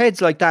clash of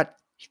heads like that,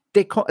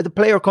 the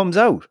player comes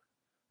out.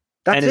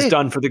 That's is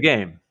done for the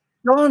game.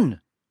 Done.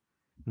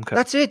 Okay.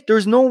 That's it.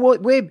 There's no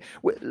way.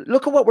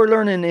 Look at what we're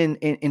learning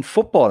in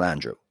football,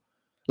 Andrew.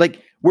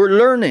 Like, we're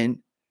learning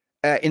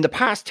in the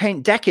past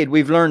decade,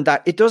 we've learned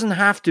that it doesn't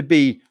have to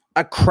be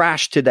a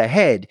crash to the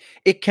head.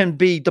 It can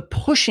be the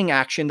pushing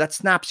action that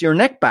snaps your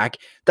neck back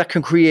that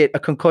can create a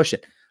concussion.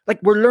 Like,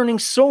 we're learning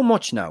so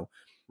much now.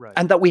 Right.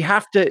 And that we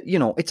have to,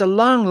 it's a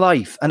long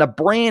life, and a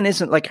brain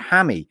isn't like a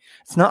hammy.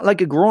 It's not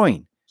like a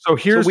groin. So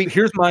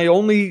here's my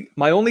only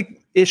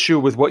issue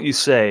with what you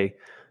say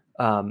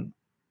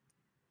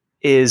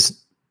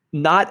is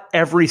not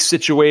every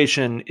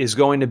situation is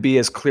going to be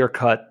as clear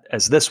cut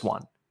as this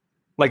one.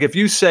 Like, if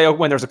you say,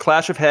 when there's a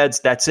clash of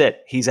heads, that's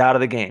it, he's out of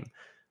the game.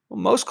 Well,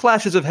 most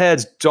clashes of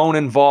heads don't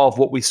involve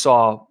what we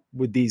saw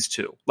with these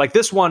two. Like,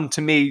 this one,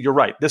 to me, you're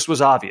right. This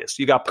was obvious.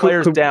 You got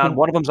players down.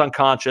 One of them's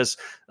unconscious.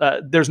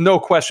 There's no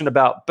question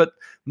about. But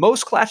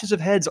most clashes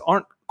of heads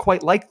aren't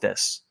quite like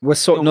this.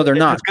 No, they're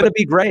not. It's going to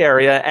be gray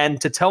area.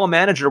 And to tell a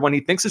manager when he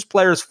thinks his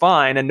player's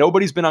fine and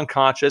nobody's been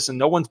unconscious and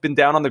no one's been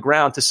down on the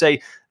ground to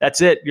say,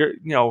 that's it. You're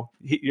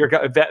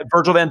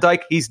Virgil van Dijk.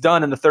 He's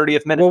done in the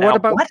 30th minute. Well,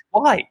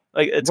 why?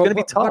 Like, it's going to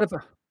be tough.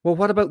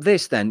 What about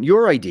this then?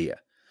 Your idea.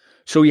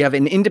 So you have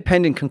an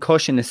independent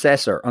concussion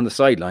assessor on the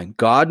sideline.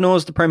 God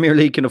knows the Premier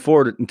League can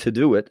afford it and to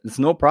do it. It's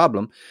no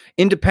problem.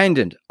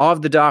 Independent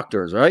of the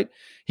doctors, right?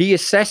 He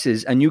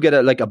assesses and you get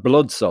a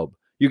blood sub.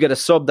 You get a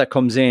sub that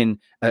comes in,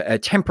 a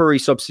temporary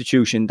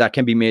substitution that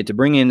can be made to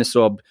bring in a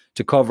sub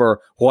to cover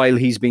while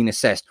he's being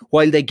assessed,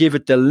 while they give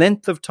it the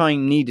length of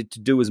time needed to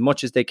do as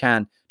much as they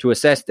can to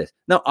assess this.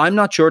 Now, I'm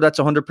not sure that's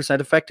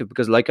 100% effective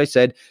because, like I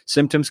said,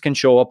 symptoms can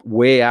show up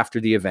way after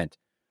the event.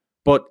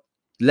 But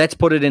let's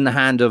put it in the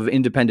hand of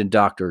independent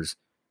doctors.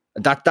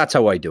 That's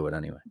how I do it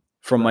anyway.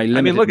 From my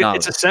limited knowledge.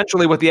 It's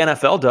essentially what the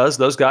NFL does.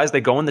 Those guys,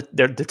 they go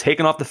they're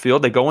taken off the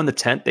field, they go in the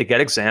tent, they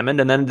get examined,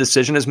 and then a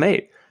decision is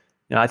made.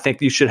 I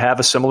think you should have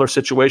a similar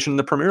situation in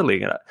the Premier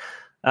League.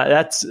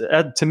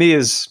 That to me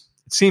it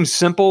seems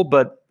simple,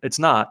 but it's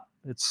not.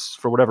 It's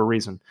for whatever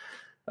reason.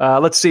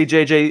 Let's see,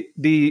 JJ,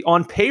 the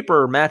on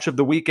paper match of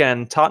the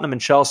weekend, Tottenham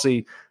and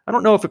Chelsea. I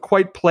don't know if it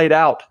quite played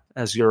out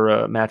as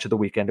your match of the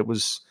weekend. It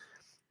was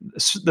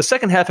the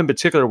second half in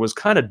particular was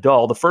kind of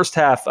dull. The first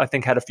half, I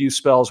think, had a few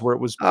spells where it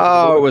was.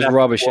 Oh, it was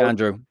rubbish,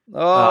 Andrew.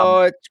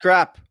 Oh, it's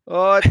crap.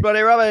 Oh, it's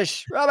bloody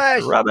rubbish.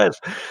 Rubbish.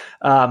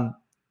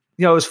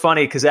 It was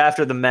funny because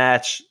after the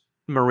match,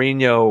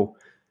 Mourinho,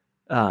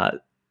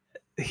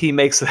 he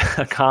makes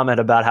a comment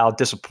about how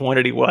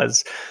disappointed he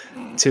was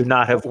to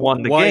not have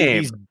won the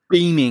game. He's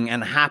beaming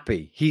and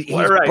happy. He's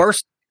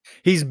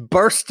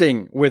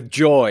bursting with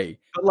joy,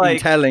 in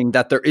telling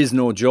that there is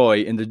no joy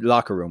in the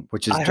locker room,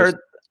 which is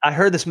I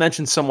heard this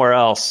mentioned somewhere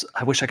else.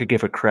 I wish I could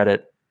give it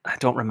credit. I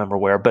don't remember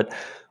where, but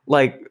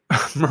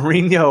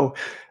Mourinho,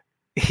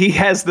 he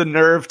has the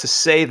nerve to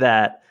say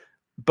that.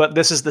 But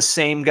this is the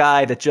same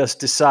guy that just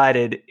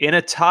decided in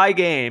a tie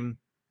game,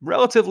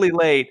 relatively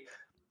late,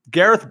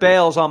 Gareth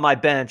Bale's on my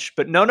bench,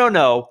 but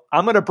no.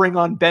 I'm going to bring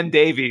on Ben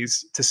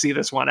Davies to see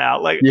this one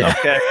out.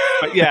 Okay.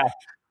 But yeah,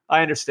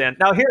 I understand.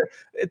 Now here,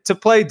 to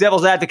play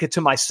devil's advocate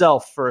to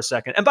myself for a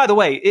second. And by the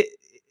way,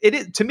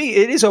 to me,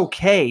 it is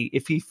okay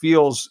if he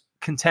feels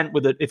content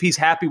with it, if he's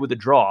happy with the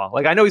draw.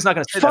 Like, I know he's not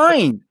going to say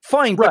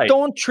fine, right. But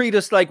don't treat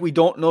us like we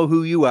don't know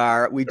who you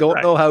are. We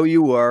don't know how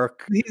you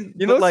work.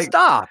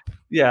 Stop.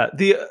 Yeah,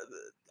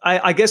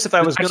 I guess if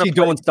I was going to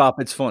don't stop,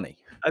 it's funny.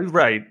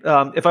 Right.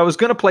 If I was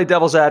going to play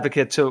devil's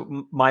advocate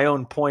to my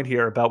own point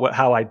here about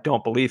how I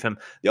don't believe him,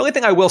 the only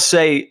thing I will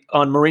say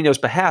on Mourinho's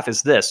behalf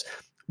is this: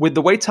 with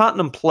the way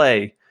Tottenham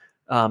play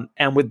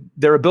and with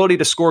their ability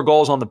to score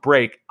goals on the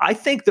break, I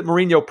think that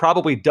Mourinho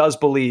probably does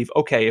believe,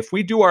 okay, if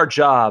we do our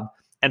job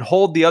and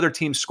hold the other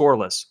team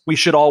scoreless, we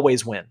should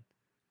always win.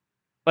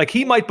 Like,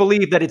 he might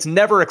believe that it's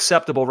never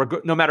acceptable,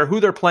 no matter who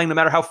they're playing, no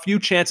matter how few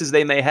chances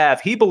they may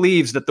have. He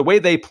believes that the way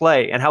they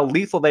play and how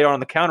lethal they are on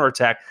the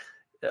counterattack,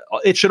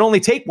 it should only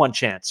take one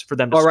chance for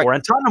them to score. Right.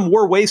 And Tottenham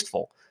were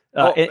wasteful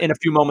in a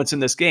few moments in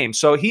this game.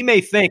 So he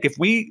may think if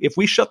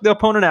we shut the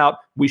opponent out,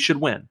 we should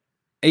win.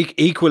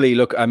 Equally,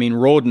 look, I mean,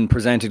 Rodon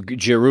presented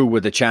Giroud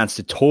with a chance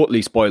to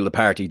totally spoil the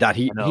party that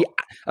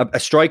a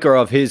striker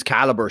of his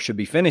caliber should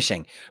be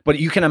finishing. But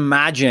you can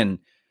imagine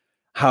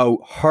how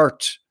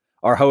hurt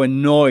or how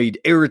annoyed,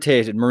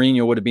 irritated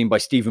Mourinho would have been by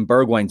Steven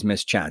Bergwijn's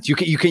missed chance.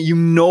 You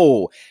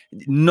know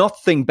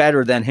nothing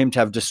better than him to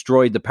have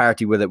destroyed the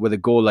party with a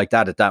goal like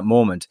that at that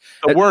moment.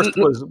 The worst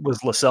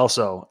was Lo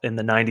Celso in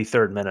the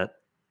 93rd minute.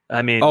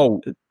 I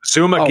mean,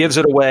 Zuma gives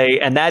it away,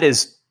 and that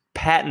is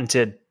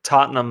patented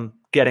Tottenham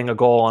getting a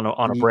goal on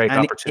a break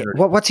opportunity.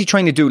 What's he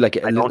trying to do? Like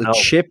a little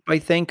chip, I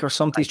think, or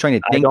something? He's trying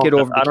to dink it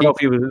over the I don't know if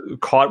he was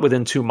caught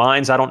within two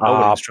minds. I don't know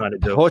what he was trying to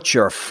do. Put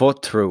your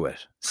foot through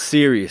it.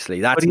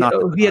 Seriously, that's not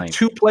the he had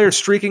two players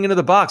streaking into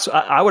the box.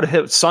 I would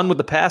have hit Son with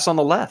the pass on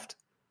the left.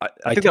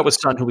 I think that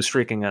was Son who was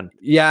streaking in.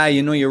 Yeah,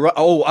 you're right.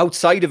 Oh,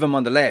 outside of him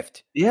on the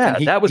left. Yeah,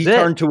 that was he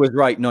turned to his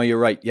right. No, you're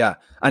right. Yeah,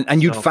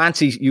 and you'd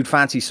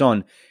fancy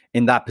Son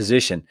in that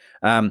position.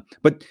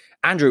 But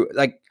Andrew,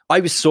 like, I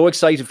was so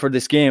excited for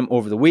this game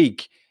over the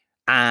week,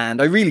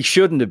 and I really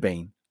shouldn't have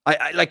been.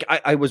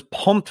 I was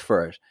pumped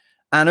for it,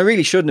 and I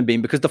really shouldn't have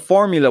been, because the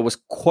formula was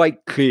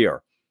quite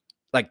clear.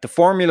 Like, the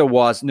formula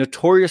was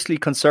notoriously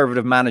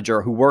conservative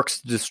manager who works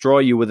to destroy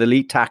you with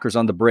elite tackers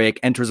on the break,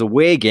 enters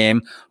away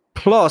game,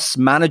 plus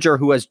manager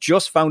who has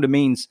just found a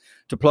means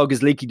to plug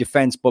his leaky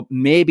defense, but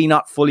maybe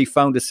not fully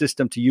found a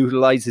system to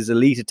utilize his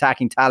elite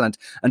attacking talent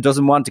and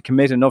doesn't want to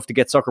commit enough to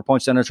get sucker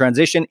punched on a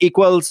transition,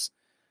 equals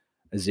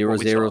a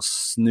 0-0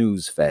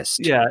 snooze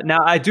fest. Yeah. Now,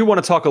 I do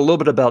want to talk a little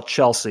bit about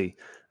Chelsea.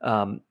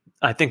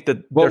 I think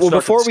that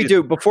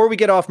before we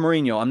get off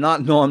Mourinho, I'm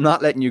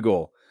not letting you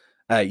go.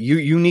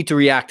 You need to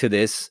react to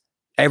this.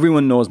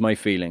 Everyone knows my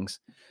feelings.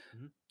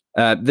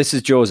 This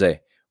is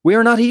Jose. We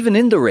are not even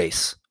in the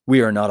race.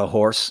 We are not a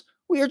horse.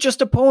 We are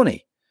just a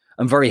pony.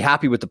 I'm very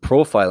happy with the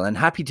profile and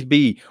happy to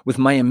be with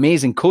my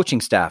amazing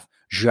coaching staff.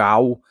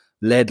 Zhao,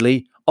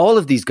 Ledley, all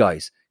of these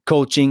guys,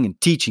 coaching and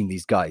teaching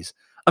these guys.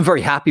 I'm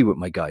very happy with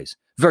my guys.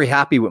 Very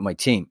happy with my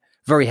team.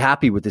 Very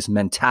happy with this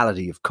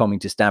mentality of coming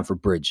to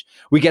Stamford Bridge.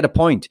 We get a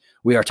point.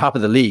 We are top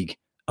of the league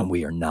and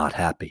we are not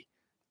happy.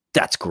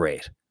 That's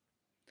great.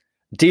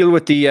 Deal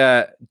with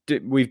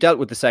we've dealt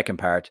with the second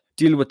part.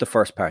 Deal with the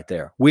first part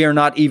there. We are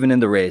not even in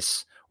the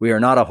race. We are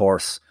not a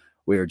horse.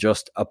 We are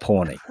just a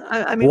pony.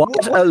 I mean,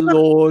 what a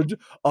load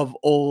of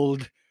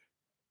old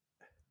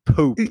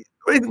poop.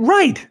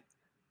 Right.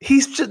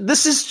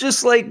 This is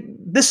just like,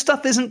 this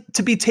stuff isn't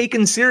to be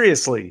taken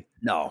seriously.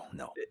 No.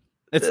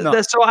 It's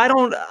not. So I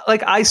don't,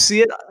 like, I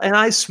see it and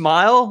I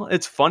smile.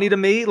 It's funny to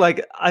me.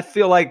 Like, I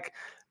feel like,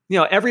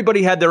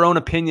 everybody had their own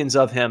opinions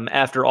of him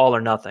after All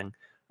or Nothing.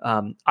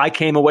 I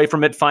came away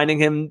from it finding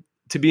him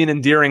to be an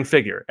endearing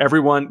figure.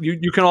 Everyone,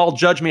 you can all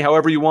judge me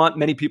however you want.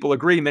 Many people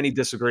agree, many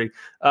disagree.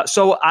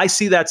 So I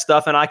see that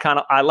stuff and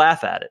I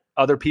laugh at it.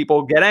 Other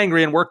people get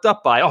angry and worked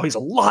up by, he's a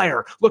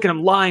liar. Look at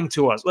him lying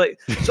to us. Like,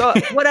 so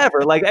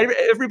whatever. Like,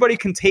 everybody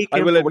can take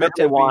him for whatever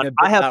they want.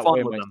 I have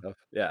fun with them.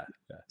 Yeah.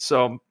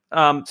 So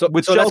Chelsea,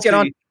 let's get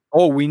on.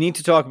 Oh, we need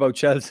to talk about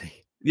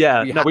Chelsea.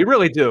 Yeah, we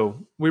really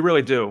do. We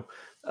really do.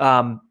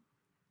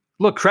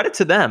 Look, credit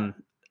to them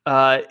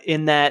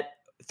in that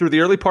through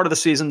the early part of the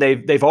season,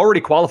 they've already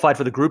qualified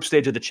for the group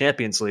stage of the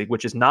Champions League,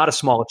 which is not a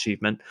small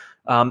achievement.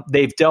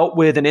 They've dealt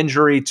with an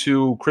injury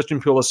to Christian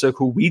Pulisic,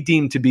 who we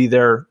deem to be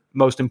their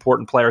most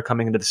important player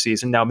coming into the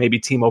season. Now, maybe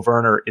Timo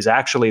Werner is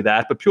actually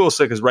that, but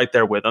Pulisic is right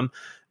there with him.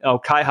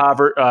 Kai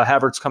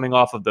Havertz coming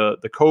off of the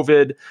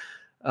COVID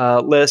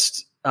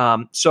list.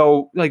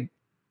 So, like,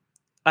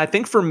 I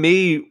think for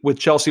me with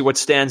Chelsea, what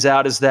stands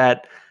out is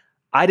that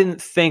I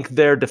didn't think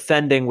their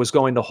defending was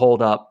going to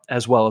hold up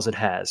as well as it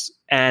has.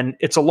 And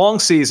it's a long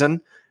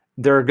season.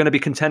 They're going to be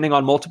contending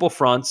on multiple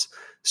fronts.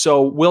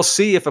 So we'll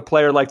see if a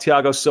player like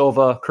Thiago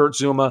Silva, Kurt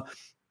Zouma,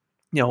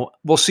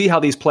 we'll see how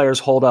these players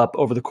hold up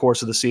over the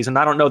course of the season.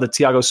 I don't know that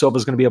Thiago Silva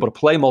is going to be able to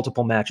play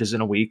multiple matches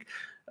in a week.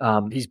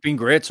 He's been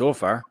great so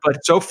far.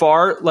 But so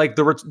far, like,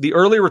 the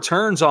early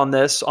returns on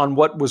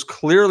what was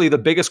clearly the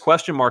biggest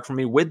question mark for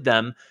me with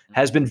them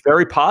has been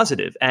very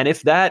positive. And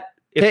if that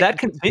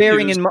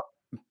continues,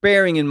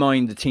 bearing in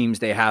mind the teams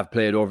they have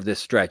played over this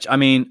stretch, I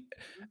mean,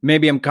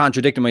 maybe I'm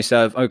contradicting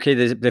myself. Okay,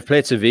 they've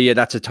played Sevilla,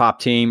 that's a top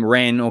team.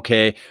 Rennes,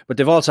 okay, but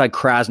they've also had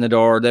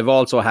Krasnodar. They've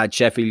also had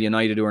Sheffield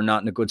United, who are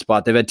not in a good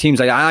spot. They've had teams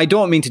like, I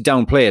don't mean to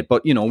downplay it,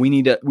 but we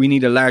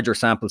need a larger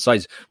sample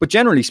size. But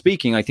generally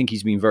speaking, I think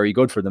he's been very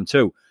good for them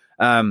too.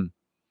 The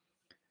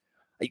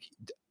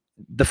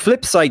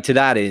flip side to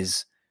that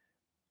is,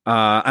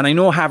 and I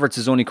know Havertz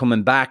is only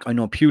coming back. I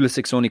know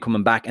Pulisic's only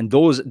coming back, and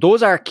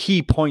those are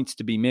key points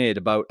to be made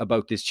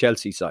about this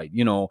Chelsea side.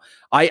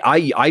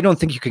 I don't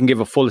think you can give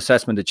a full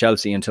assessment of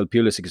Chelsea until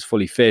Pulisic is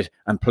fully fit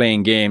and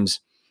playing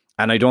games,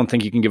 and I don't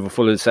think you can give a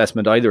full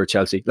assessment either of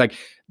Chelsea. Like,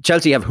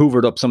 Chelsea have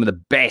hoovered up some of the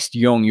best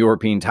young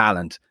European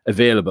talent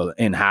available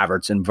in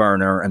Havertz and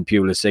Werner and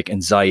Pulisic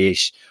and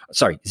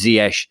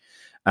Ziyech.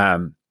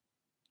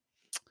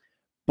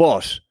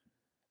 But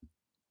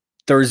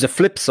there is a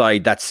flip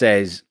side that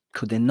says,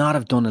 could they not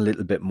have done a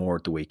little bit more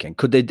at the weekend?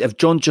 Could they have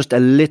done just a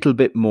little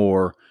bit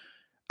more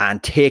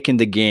and taken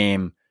the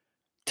game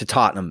to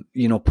Tottenham?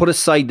 Put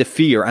aside the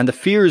fear, and the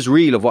fear is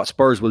real of what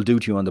Spurs will do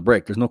to you on the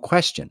break. There's no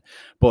question.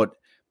 But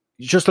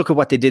just look at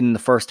what they did in the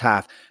first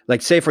half.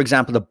 Like, say, for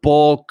example, the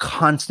ball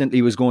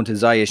constantly was going to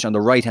Ziyech on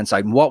the right-hand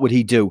side. And what would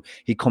he do?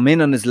 He'd come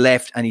in on his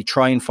left and he'd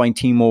try and find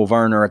Timo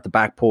Werner at the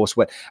back post.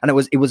 And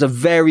it was a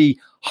very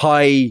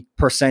high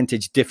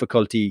percentage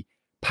difficulty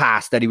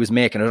pass that he was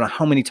making. I don't know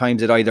how many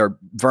times it either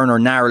Werner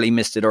narrowly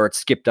missed it or it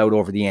skipped out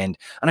over the end.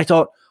 And I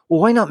thought, well,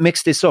 why not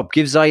mix this up?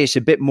 Give Ziyech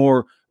a bit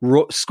more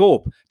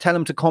scope. Tell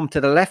him to come to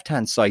the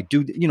left-hand side.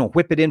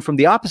 Whip it in from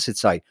the opposite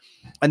side.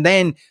 And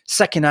then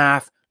second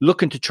half,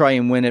 looking to try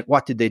and win it.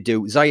 What did they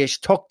do?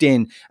 Ziyech tucked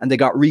in and they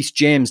got Reece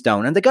James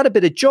down and they got a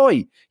bit of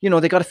joy.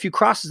 They got a few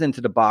crosses into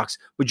the box,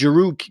 but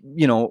Giroud,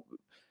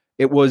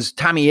 it was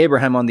Tammy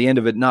Abraham on the end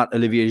of it, not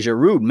Olivier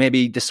Giroud.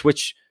 Maybe the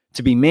switch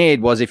to be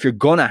made was, if you're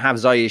going to have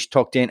Ziyech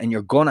tucked in and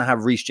you're going to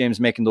have Reece James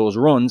making those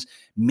runs,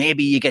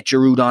 maybe you get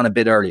Giroud on a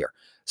bit earlier.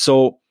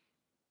 So,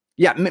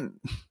 yeah,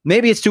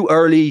 maybe it's too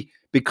early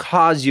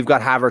because you've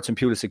got Havertz and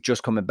Pulisic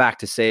just coming back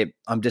to say,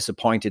 I'm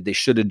disappointed, they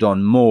should have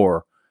done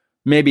more.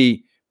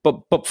 Maybe,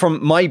 but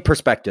from my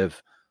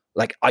perspective,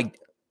 like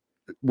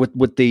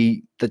with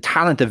the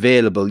talent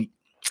available,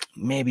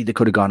 maybe they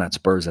could have gone at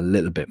Spurs a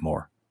little bit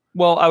more.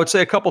 Well, I would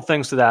say a couple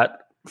things to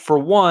that. For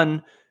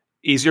one,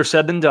 easier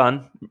said than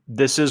done.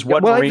 This is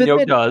what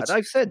Mourinho does.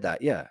 I've said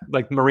that, yeah.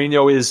 Like,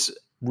 Mourinho is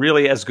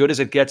really as good as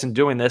it gets in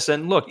doing this.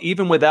 And look,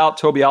 even without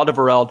Toby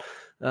Alderweireld,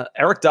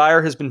 Eric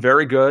Dyer has been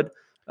very good.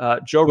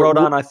 Joe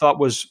Rodon, I thought,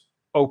 was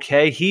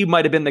okay. He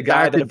might have been the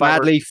guy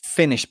that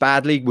finished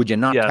badly. Would you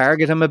not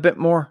target him a bit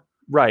more?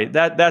 Right.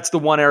 That's the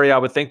one area I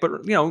would think. But,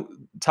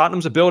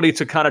 Tottenham's ability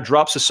to kind of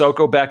drop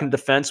Sissoko back in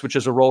defense, which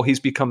is a role he's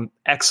become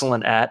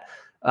excellent at.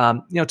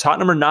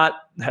 Tottenham are not,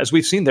 as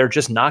we've seen, they're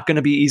just not going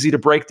to be easy to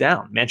break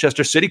down.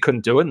 Manchester City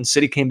couldn't do it, and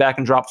City came back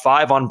and dropped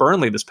 5 on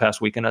Burnley this past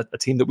weekend, a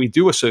team that we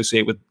do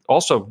associate with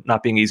also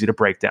not being easy to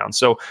break down.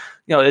 So,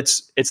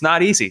 it's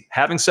not easy.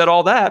 Having said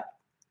all that,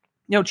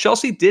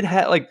 Chelsea did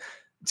have, like,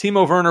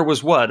 Timo Werner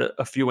was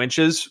a few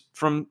inches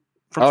from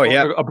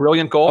a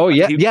brilliant goal. Oh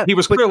yeah, he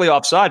was clearly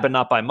offside, but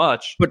not by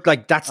much. But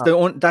like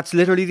that's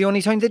literally the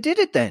only time they did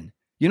it. Then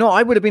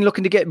I would have been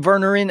looking to get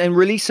Werner in and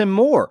release him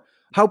more.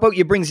 How about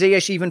you bring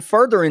Ziyech even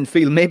further in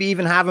field? Maybe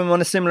even have him on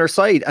a similar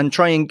side and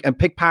try and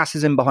pick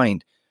passes in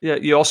behind. Yeah,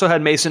 you also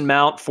had Mason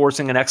Mount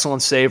forcing an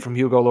excellent save from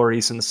Hugo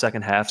Lloris in the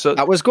second half. So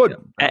that was good.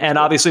 And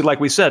obviously, like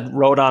we said,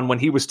 Rodon, when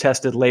he was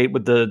tested late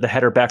with the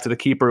header back to the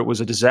keeper, it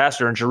was a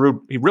disaster. And Giroud,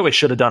 he really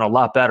should have done a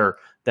lot better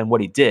than what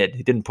he did.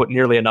 He didn't put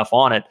nearly enough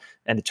on it,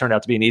 and it turned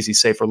out to be an easy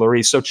save for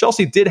Lloris. So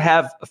Chelsea did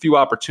have a few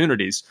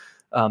opportunities,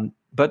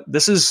 but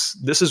this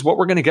is what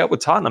we're going to get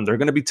with Tottenham. They're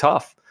going to be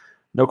tough.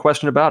 No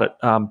question about it.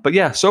 But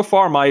yeah, so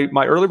far my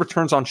early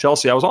returns on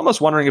Chelsea, I was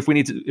almost wondering if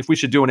we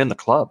should do an in the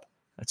club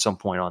at some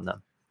point on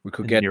them. We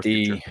could get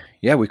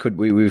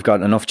we've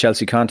got enough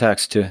Chelsea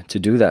contacts to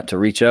do that, to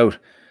reach out.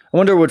 I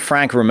wonder, would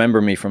Frank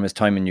remember me from his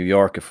time in New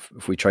York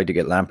if we tried to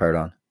get Lampard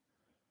on?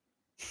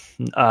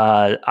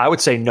 I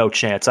would say no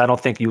chance. I don't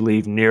think you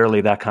leave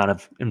nearly that kind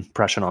of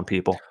impression on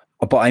people.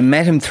 But I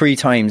met him 3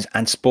 times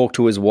and spoke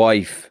to his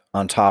wife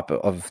on top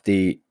of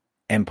the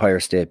Empire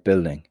State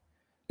Building.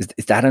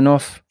 Is that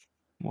enough?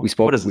 We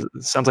spoke. It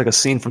sounds like a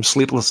scene from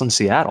Sleepless in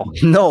Seattle.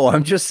 No,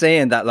 I'm just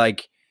saying that,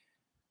 like,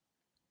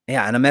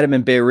 yeah, and I met him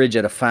in Bay Ridge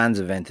at a fans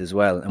event as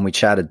well, and we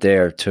chatted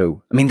there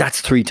too. I mean, that's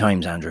 3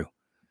 times, Andrew.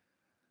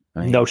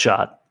 Right? No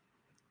shot.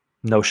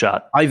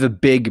 I have a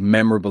big,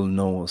 memorable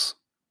nose.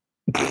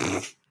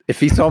 If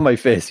he saw my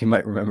face, he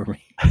might remember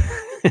me.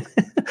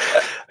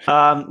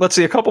 Let's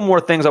see, a couple more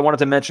things I wanted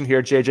to mention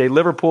here, JJ.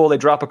 Liverpool, they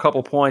drop a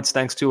couple points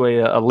thanks to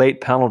a late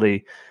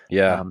penalty.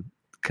 Yeah.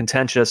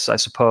 Contentious, I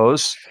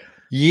suppose.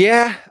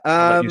 Yeah.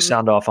 I'll let you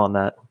sound off on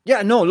that.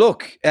 Yeah, no,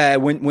 look,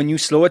 when you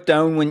slow it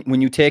down,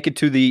 when you take it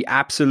to the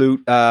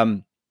absolute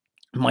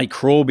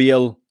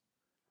microbial,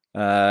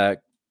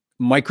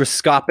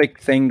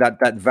 microscopic thing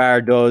that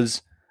VAR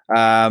does,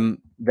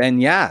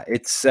 then yeah,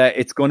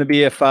 it's going to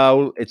be a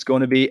foul. It's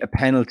going to be a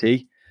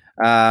penalty,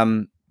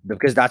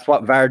 because that's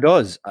what VAR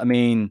does. I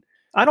mean,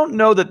 I don't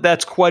know that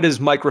that's quite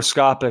as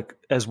microscopic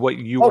as what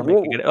you were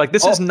making it. Like,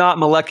 this is not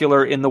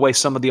molecular in the way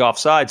some of the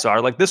offsides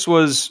are. Like, this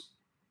was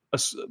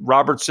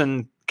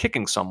Robertson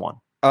kicking someone.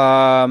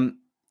 Yeah,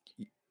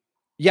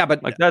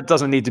 but like, that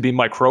doesn't need to be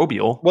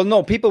microbial. Well,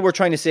 no, people were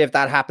trying to say if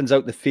that happens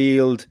out the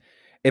field,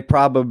 it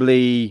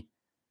probably,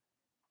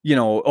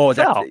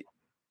 that's,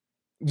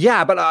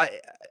 yeah, but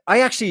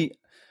I actually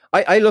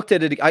looked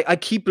at it. I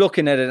keep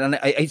looking at it, and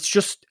it's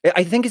just,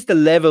 I think it's the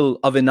level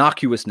of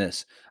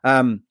innocuousness.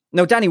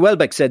 Now, Danny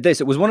Welbeck said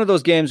this: it was one of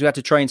those games we had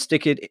to try and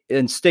stick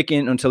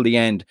in until the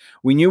end.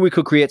 We knew we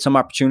could create some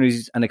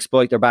opportunities and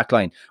exploit their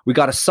backline. We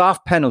got a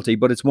soft penalty,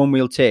 but it's one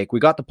we'll take. We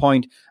got the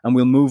point, and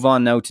we'll move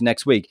on now to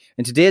next week.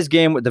 In today's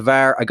game with the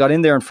VAR, I got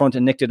in there in front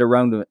and nicked it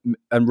around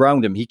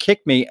him. He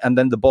kicked me and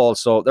then the ball.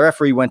 So the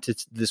referee went to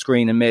the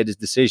screen and made his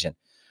decision.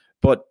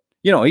 But,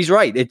 he's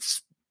right.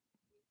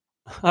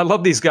 I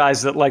love these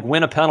guys that like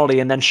win a penalty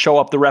and then show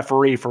up the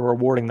referee for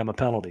rewarding them a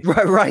penalty.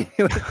 Right.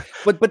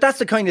 but that's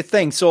the kind of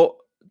thing. So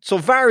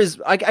VAR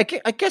is, I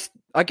guess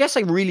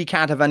I really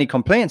can't have any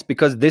complaints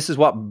because this is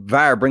what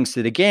VAR brings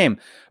to the game.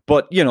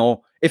 But,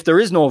 if there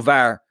is no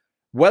VAR,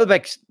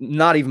 Welbeck's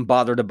not even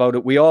bothered about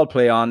it. We all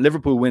play on.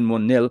 Liverpool win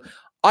 1-0.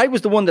 I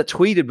was the one that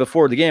tweeted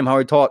before the game how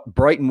I thought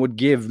Brighton would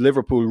give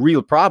Liverpool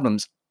real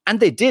problems. And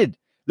they did.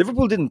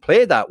 Liverpool didn't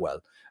play that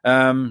well.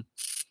 For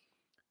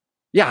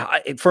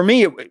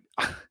me,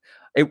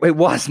 it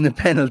wasn't a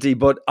penalty,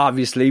 but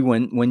obviously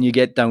when you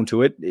get down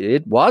to it,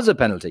 it was a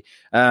penalty.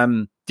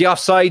 The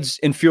offside's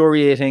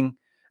infuriating.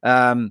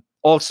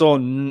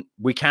 Also,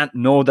 we can't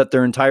know that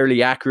they're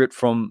entirely accurate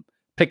from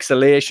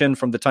pixelation,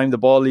 from the time the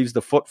ball leaves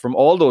the foot, from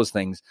all those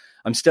things.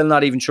 I'm still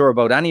not even sure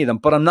about any of them,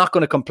 but I'm not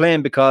going to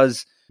complain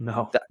because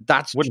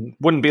that's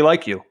wouldn't be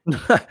like you.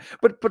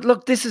 But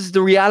look, this is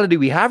the reality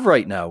we have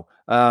right now.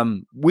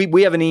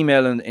 We have an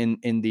email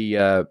in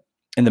the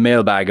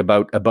mailbag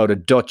about a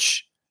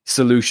Dutch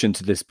solution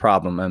to this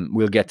problem, and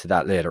we'll get to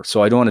that later.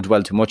 So I don't want to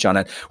dwell too much on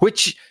it.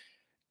 Which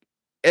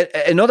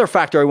another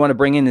factor I want to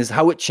bring in is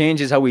how it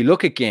changes how we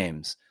look at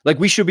games. Like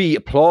we should be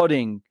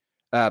applauding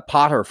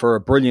Potter for a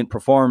brilliant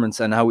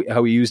performance and how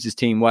he used his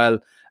team well.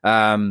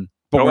 But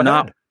we're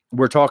not.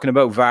 We're talking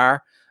about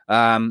VAR.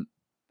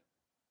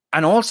 And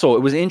also,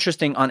 it was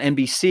interesting on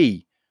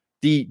NBC,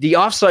 the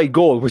offside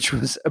goal, which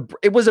was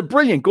a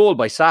brilliant goal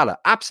by Salah,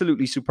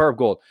 absolutely superb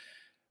goal.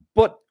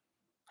 But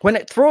when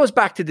it throws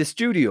back to the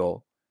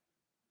studio,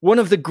 one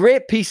of the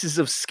great pieces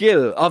of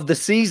skill of the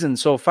season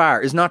so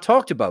far is not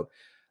talked about.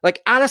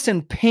 Like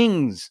Alisson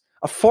pings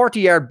a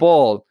 40-yard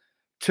ball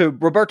to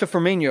Roberto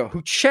Firmino,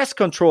 who chest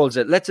controls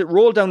it, lets it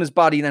roll down his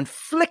body, and then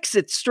flicks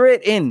it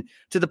straight in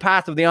to the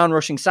path of the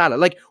onrushing Salah.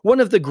 Like one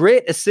of the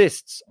great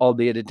assists,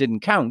 albeit it didn't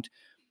count.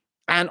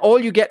 And all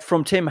you get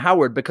from Tim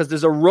Howard, because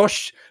there's a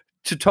rush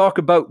to talk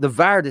about the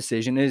VAR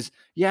decision, is,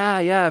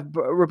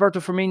 Roberto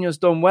Firmino's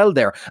done well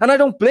there. And I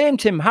don't blame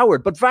Tim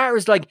Howard, but VAR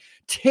is like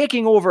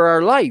taking over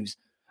our lives.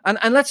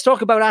 And let's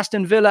talk about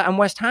Aston Villa and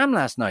West Ham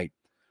last night.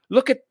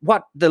 Look at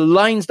what the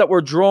lines that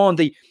were drawn,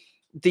 the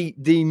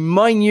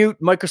minute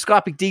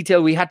microscopic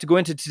detail we had to go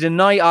into to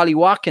deny Ollie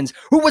Watkins,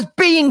 who was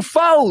being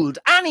fouled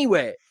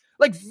anyway.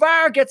 Like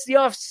VAR gets the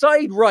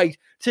offside right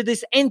to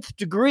this nth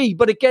degree,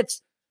 but it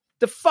gets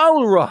the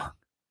foul wrong.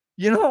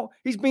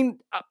 He's been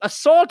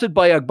assaulted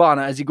by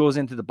Agbana as he goes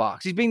into the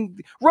box. He's been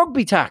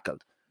rugby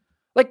tackled.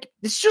 Like,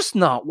 it's just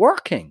not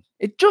working.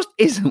 It just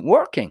isn't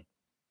working.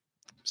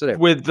 So there.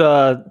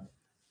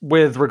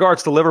 With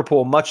regards to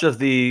Liverpool, much of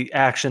the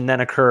action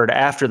then occurred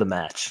after the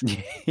match.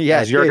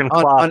 As Jurgen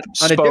Klopp on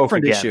spoke a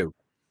different again. issue.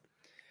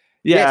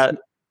 Yeah,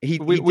 yes,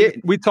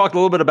 we talked a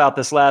little bit about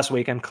this last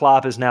week, and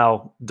Klopp is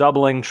now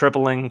doubling,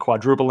 tripling,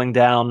 quadrupling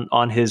down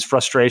on his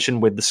frustration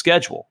with the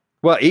schedule.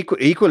 Well,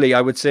 equally,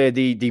 I would say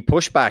the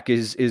pushback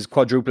is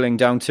quadrupling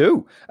down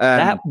too.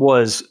 That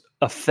was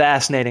a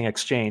fascinating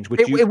exchange,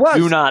 which you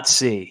do not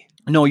see.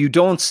 No, you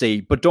don't see.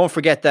 But don't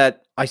forget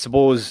that, I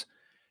suppose,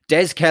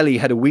 Des Kelly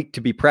had a week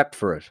to be prepped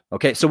for it.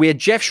 Okay, so we had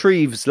Jeff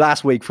Shreves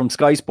last week from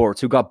Sky Sports,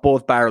 who got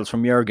both barrels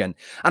from Jurgen.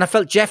 And I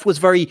felt Jeff was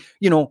very,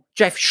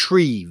 Jeff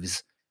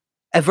Shreves,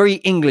 a very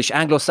English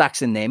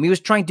Anglo-Saxon name. He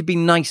was trying to be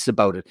nice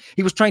about it.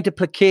 He was trying to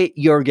placate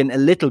Jurgen a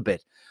little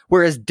bit.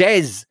 Whereas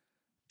Des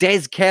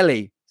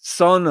Kelly,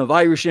 son of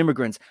Irish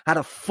immigrants, had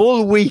a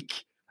full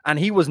week and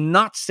he was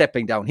not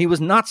stepping down. He was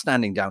not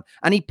standing down,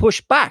 and he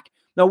pushed back.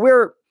 Now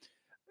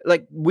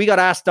we got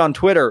asked on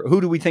Twitter,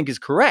 who do we think is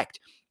correct?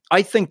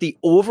 I think the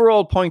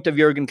overall point of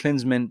Jurgen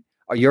Klopp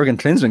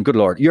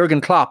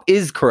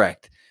is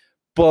correct.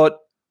 But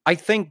I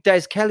think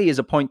Des Kelly is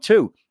a point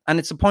too. And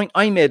it's a point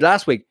I made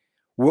last week.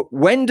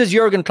 When does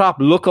Jurgen Klopp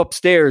look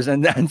upstairs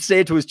and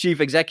say to his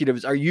chief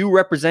executives, are you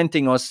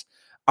representing us,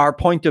 our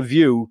point of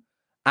view,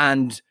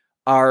 and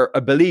our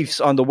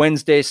beliefs on the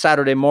Wednesday,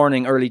 Saturday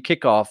morning early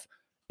kickoff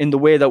in the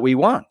way that we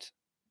want?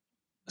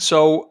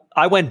 So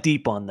I went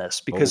deep on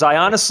this because I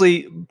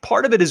honestly,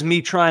 part of it is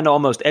me trying to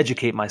almost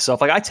educate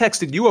myself. Like I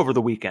texted you over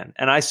the weekend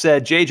and I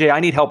said, JJ, I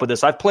need help with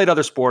this. I've played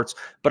other sports,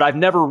 but I've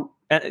never,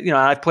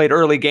 I've played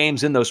early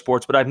games in those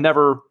sports, but I've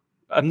never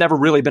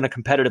really been a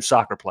competitive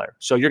soccer player.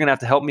 So you're going to have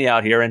to help me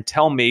out here and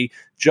tell me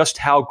just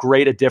how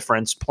great a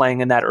difference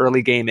playing in that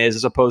early game is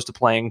as opposed to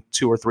playing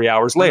 2 or 3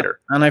 hours later.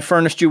 And I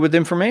furnished you with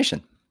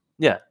information.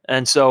 Yeah.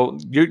 And so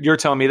you're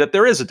telling me that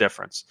there is a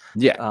difference.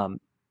 Yeah.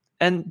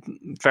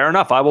 And fair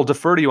enough. I will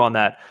defer to you on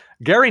that.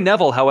 Gary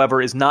Neville,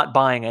 however, is not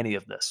buying any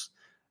of this.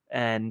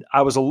 And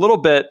I was a little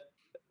bit,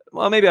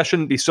 well, maybe I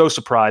shouldn't be so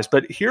surprised,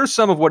 but here's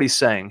some of what he's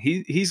saying.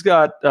 He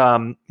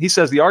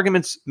says the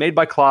arguments made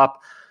by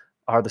Klopp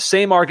are the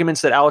same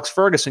arguments that Alex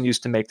Ferguson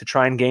used to make to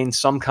try and gain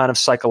some kind of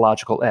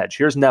psychological edge.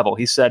 Here's Neville.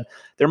 He said,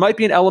 there might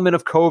be an element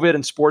of COVID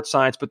and sports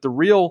science, but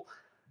the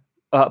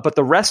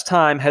rest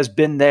time has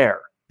been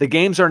there. The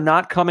games are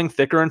not coming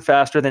thicker and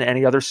faster than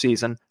any other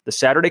season. The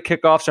Saturday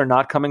kickoffs are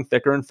not coming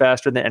thicker and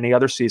faster than any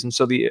other season.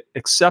 So the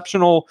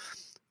exceptional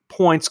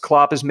points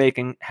Klopp is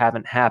making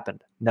haven't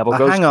happened. Neville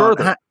goes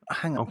further.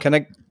 Hang on. Can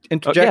I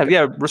interject?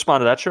 Yeah. Respond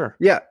to that. Sure.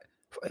 Yeah.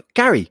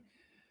 Gary,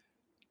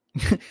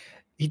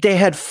 they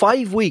had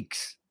 5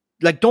 weeks.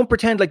 Like, don't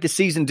pretend like the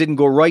season didn't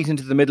go right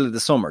into the middle of the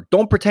summer.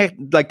 Don't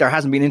pretend like there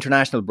hasn't been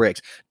international breaks.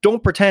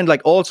 Don't pretend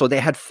like also they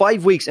had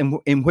 5 weeks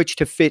in which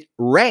to fit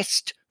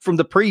rest from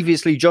the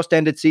previously just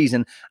ended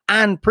season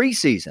and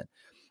preseason.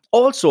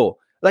 Also,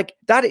 like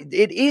that,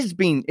 it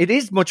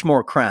is much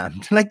more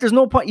crammed. Like, there's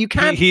no point. You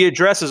can't. He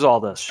addresses all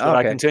this. Should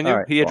I continue?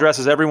 Right. He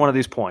addresses every one of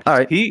these points. All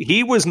right.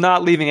 He was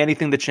not leaving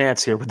anything to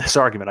chance here with this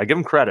argument. I give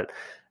him credit.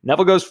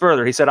 Neville goes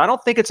further. He said, I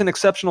don't think it's an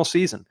exceptional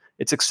season.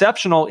 It's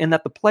exceptional in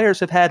that the players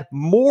have had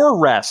more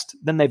rest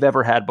than they've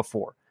ever had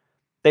before.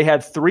 They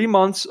had 3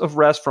 months of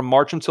rest from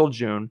March until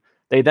June.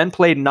 They then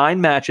played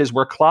 9 matches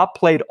where Klopp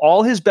played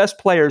all his best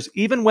players,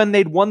 even when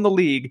they'd won the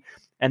league.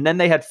 And then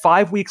they had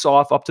 5 weeks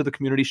off up to the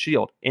Community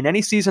Shield. In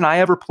any season I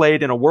ever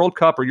played in a World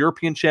Cup or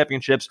European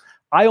Championships,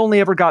 I only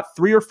ever got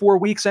 3 or 4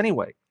 weeks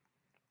anyway.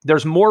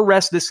 There's more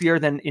rest this year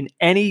than in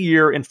any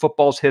year in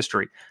football's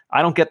history.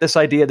 I don't get this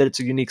idea that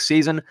it's a unique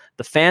season.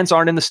 The fans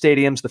aren't in the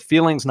stadiums. The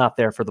feeling's not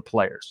there for the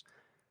players.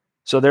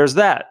 So there's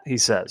that, he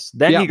says.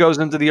 Then he goes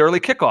into the early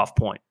kickoff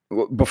point.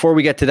 Before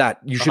we get to that,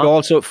 you should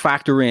also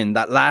factor in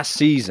that last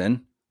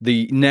season,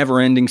 the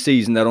never-ending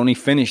season that only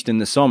finished in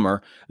the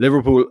summer,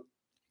 Liverpool,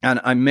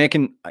 and I'm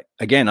making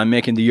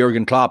the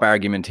Jurgen Klopp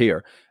argument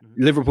here.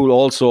 Mm-hmm. Liverpool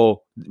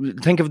also,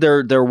 think of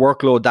their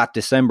workload that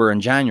December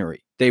and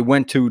January. They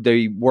went to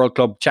the World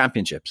Club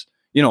Championships.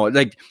 You know,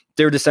 like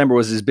their December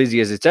was as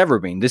busy as it's ever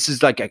been. This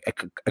is like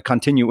a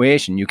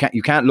continuation. You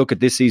can't look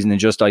at this season in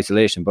just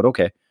isolation, but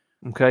okay.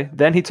 Okay.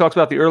 Then he talks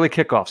about the early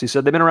kickoffs. He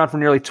said they've been around for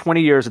nearly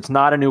 20 years. It's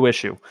not a new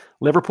issue.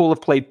 Liverpool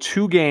have played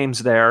 2 games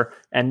there,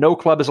 and no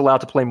club is allowed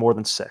to play more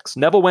than 6.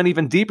 Neville went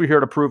even deeper here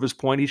to prove his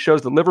point. He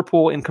shows that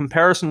Liverpool, in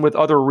comparison with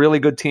other really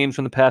good teams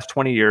from the past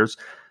 20 years,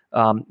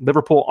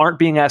 Liverpool aren't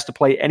being asked to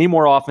play any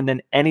more often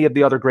than any of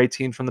the other great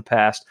teams from the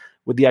past,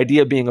 with the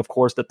idea being, of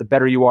course, that the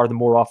better you are, the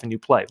more often you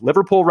play.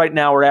 Liverpool right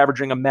now are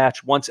averaging a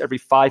match once every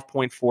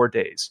 5.4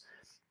 days.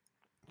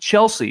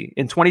 Chelsea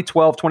in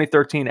 2012,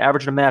 2013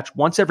 averaged a match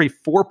once every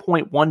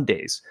 4.1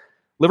 days.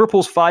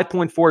 Liverpool's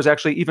 5.4 is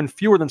actually even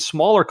fewer than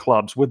smaller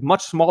clubs with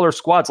much smaller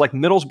squads like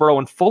Middlesbrough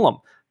and Fulham,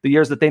 the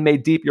years that they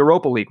made deep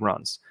Europa League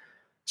runs.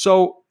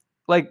 So,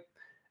 like,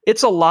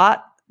 it's a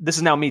lot. This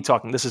is now me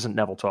talking. This isn't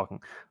Neville talking.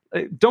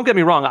 Don't get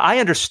me wrong. I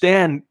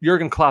understand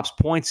Jurgen Klopp's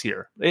points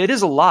here. It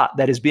is a lot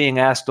that is being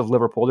asked of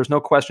Liverpool. There's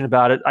no question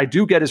about it. I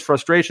do get his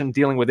frustration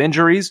dealing with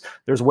injuries.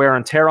 There's wear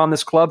and tear on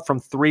this club from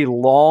 3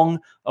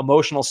 long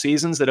emotional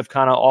seasons that have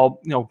kind of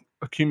all,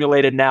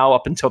 accumulated now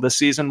up until this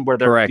season where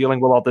they're dealing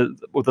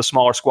with the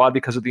smaller squad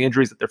because of the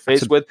injuries that they're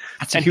faced with.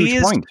 That's a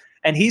huge point.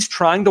 And he's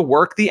trying to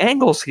work the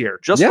angles here,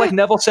 just like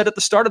Neville said at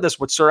the start of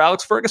this, what Sir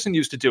Alex Ferguson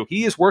used to do.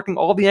 He is working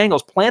all the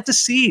angles. Plant a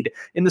seed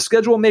in the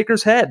schedule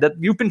maker's head that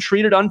we've been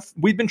treated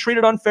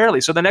unfairly.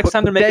 So the next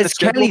time they're making a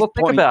schedule, they'll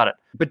think about it.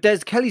 But Des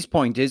Kelly's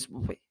point is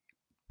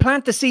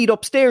plant the seed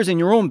upstairs in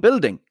your own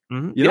building.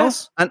 Mm-hmm. You know?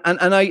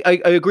 And I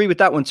agree with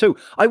that one too.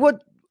 I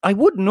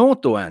would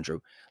note though,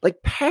 Andrew,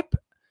 like Pep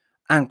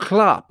and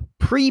Klopp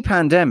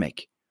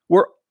pre-pandemic,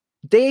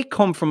 they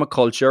come from a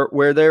culture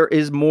where there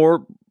is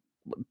more,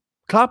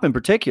 Klopp in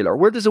particular,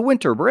 where there's a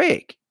winter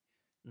break,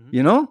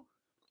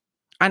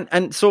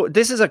 and so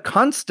this is a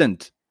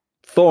constant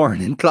thorn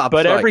in Klopp's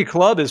But side. every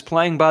club is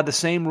playing by the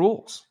same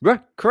rules.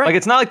 Right, correct. Like,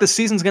 it's not like the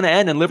season's going to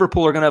end and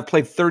Liverpool are going to have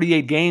played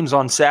 38 games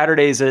on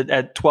Saturdays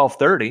at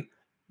 12:30.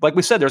 Like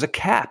we said, there's a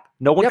cap.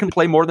 No one can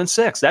play more than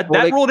 6. That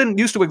rule didn't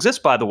used to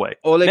exist, by the way.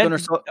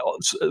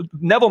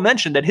 Neville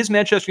mentioned that his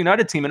Manchester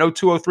United team in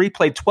 02-03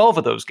 played 12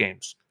 of those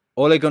games.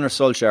 Ole Gunnar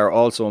Solskjaer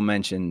also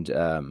mentioned,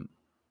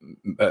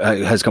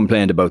 has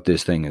complained about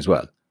this thing as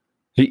well.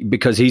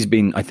 Because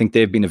I think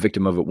they've been a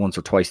victim of it once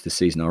or twice this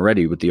season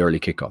already with the early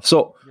kickoff.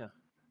 So,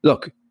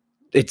 look,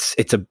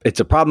 it's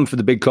a problem for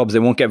the big clubs. They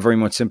won't get very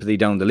much sympathy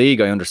down the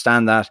league. I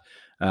understand that.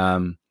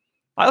 I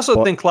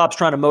also think Klopp's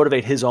trying to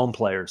motivate his own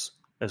players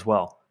as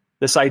well.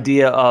 This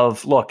idea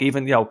of, look,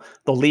 even, the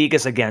league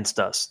is against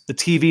us. The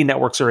TV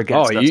networks are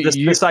against us.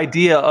 This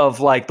idea of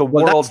like the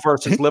world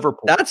versus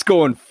Liverpool. That's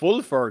going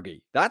full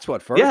Fergie. That's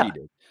what Fergie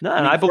did. No,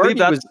 and I believe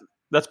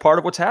that's part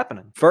of what's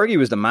happening. Fergie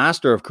was the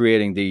master of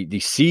creating the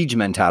siege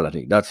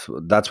mentality. That's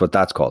what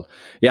that's called.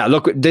 Yeah,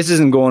 look, this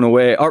isn't going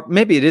away. Or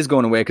maybe it is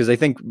going away because I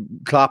think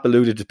Klopp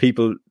alluded to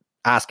people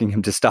asking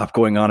him to stop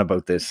going on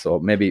about this. So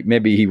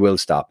maybe he will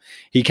stop.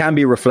 He can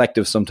be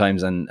reflective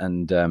sometimes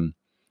and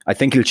I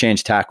think he'll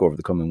change tack over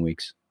the coming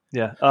weeks.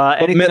 Yeah.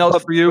 Anything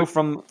else for you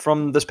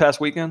from this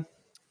past weekend?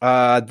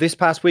 This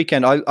past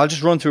weekend, I'll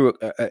just run through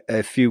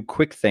a few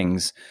quick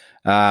things.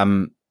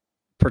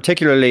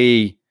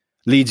 Particularly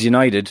Leeds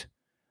United,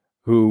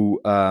 who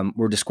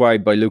were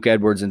described by Luke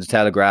Edwards in the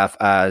Telegraph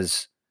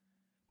as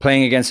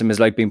playing against him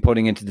is like being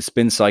putting into the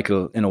spin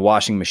cycle in a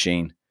washing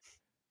machine,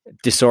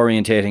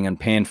 disorientating and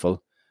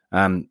painful.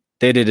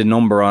 They did a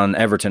number on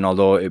Everton,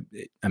 although it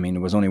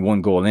was only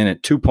 1 goal in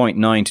it.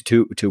 2.9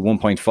 to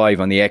 1.5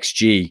 on the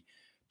XG,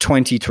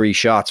 23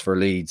 shots for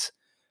Leeds.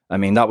 I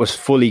mean, that was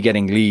fully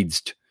getting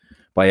Leedsed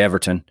by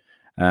Everton.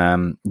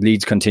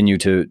 Leeds continue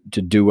to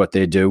do what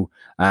they do.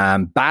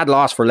 Bad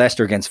loss for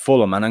Leicester against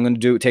Fulham, and I'm going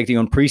to take the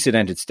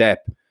unprecedented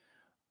step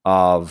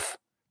of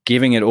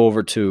giving it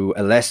over to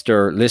a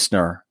Leicester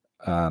listener,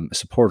 a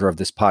supporter of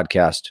this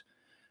podcast,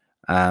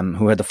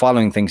 who had the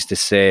following things to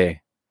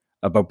say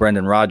about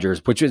Brendan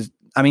Rodgers, which is,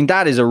 I mean,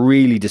 that is a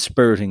really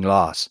dispiriting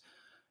loss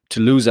to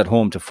lose at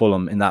home to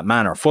Fulham in that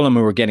manner. Fulham,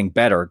 who are getting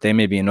better, they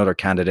may be another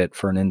candidate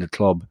for an in the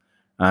club,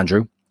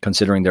 Andrew,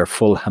 considering their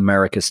full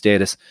America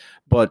status.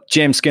 But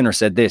James Skinner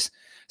said this: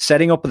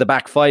 setting up with the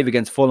back five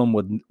against Fulham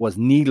was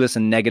needless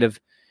and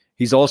negative.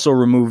 He's also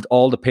removed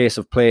all the pace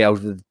of play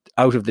out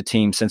of the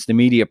team since the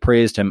media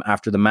praised him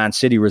after the Man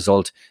City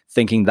result,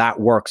 thinking that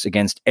works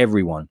against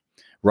everyone.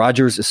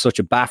 Rodgers is such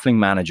a baffling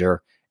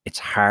manager, it's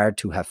hard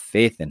to have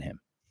faith in him.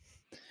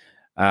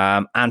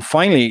 And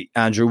finally,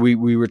 Andrew,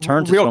 we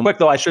return to quick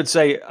though. I should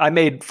say I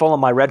made Fulham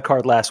my red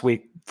card last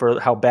week for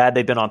how bad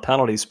they've been on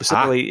penalties,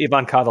 specifically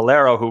Ivan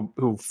Cavallero,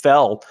 who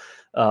fell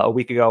a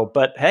week ago.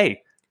 But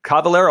hey,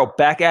 Cavallero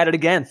back at it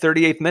again.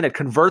 38th minute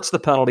converts the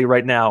penalty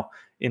right now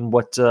in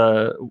what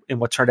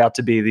turned out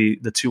to be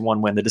the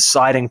 2-1 win, the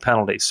deciding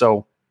penalty.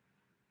 So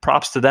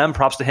props to them,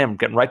 props to him,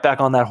 getting right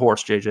back on that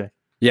horse, JJ.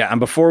 Yeah,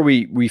 and before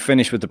we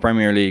finish with the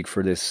Premier League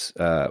for this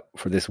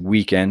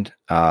weekend,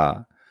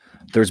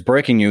 there's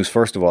breaking news,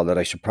 first of all, that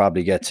I should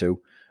probably get to.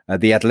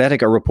 The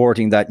Athletic are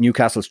reporting that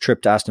Newcastle's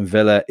trip to Aston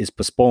Villa is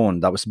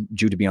postponed. That was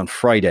due to be on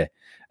Friday.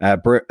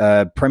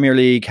 Premier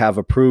League have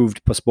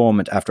approved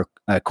postponement after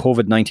a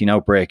COVID-19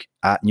 outbreak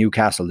at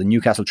Newcastle. The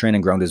Newcastle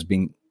training ground is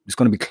going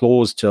to be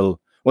closed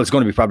it's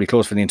going to be probably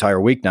closed for the entire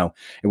week now.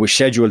 It was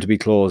scheduled to be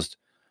closed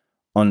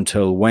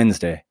until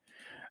Wednesday.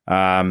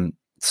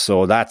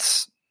 So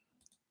that's...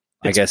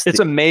 I guess it's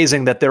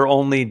amazing that they're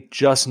only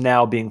just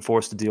now being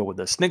forced to deal with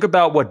this. Think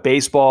about what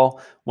baseball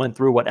went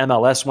through, what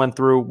MLS went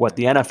through, what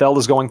the NFL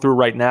is going through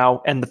right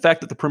now, and the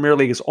fact that the Premier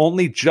League is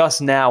only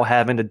just now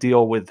having to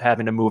deal with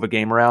having to move a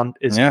game around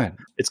is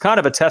it's kind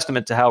of a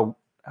testament to how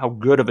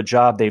good of a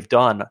job they've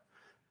done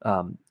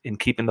in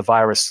keeping the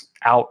virus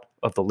out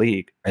of the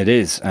league. It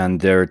is, and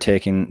they've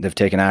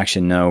taken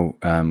action now,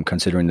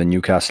 considering the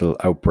Newcastle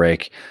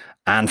outbreak.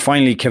 And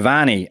finally,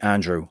 Cavani,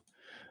 Andrew.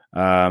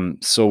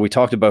 So we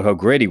talked about how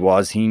great he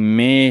was. He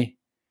may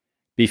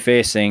be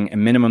facing a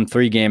minimum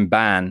 3-game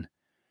ban.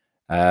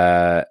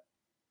 The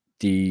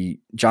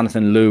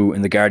Jonathan Liu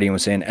in The Guardian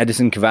was saying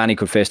Edison Cavani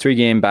could face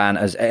 3-game ban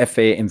as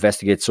FA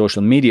investigates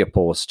social media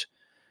post.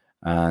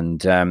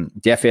 And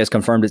the FA has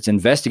confirmed it's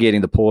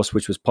investigating the post,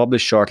 which was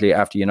published shortly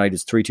after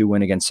United's 3-2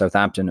 win against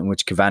Southampton, in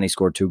which Cavani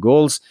scored 2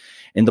 goals.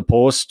 In the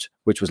post,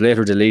 which was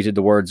later deleted,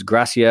 the words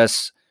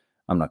 "gracias,"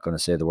 I'm not going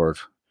to say the word,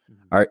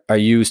 are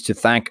used to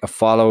thank a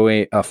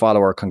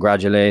follower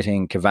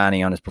congratulating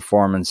Cavani on his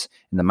performance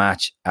in the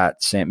match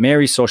at St.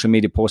 Mary's. Social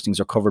media postings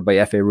are covered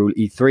by FA Rule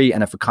E3,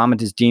 and if a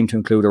comment is deemed to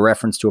include a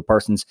reference to a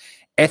person's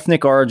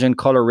ethnic origin,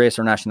 colour, race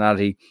or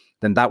nationality,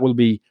 then that will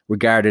be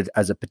regarded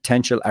as a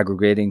potential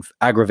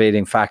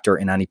aggravating factor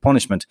in any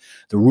punishment.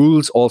 The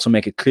rules also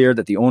make it clear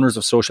that the owners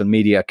of social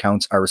media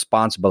accounts are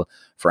responsible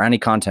for any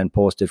content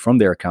posted from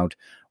their account,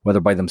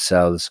 whether by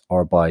themselves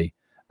or by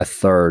a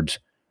third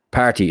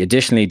party.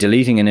 Additionally,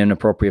 deleting an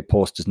inappropriate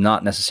post does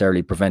not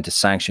necessarily prevent a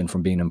sanction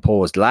from being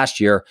imposed.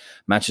 Last year,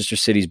 Manchester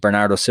City's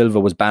Bernardo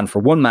Silva was banned for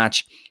 1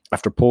 match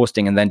after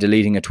posting and then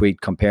deleting a tweet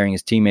comparing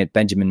his teammate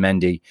Benjamin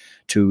Mendy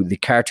to the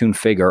cartoon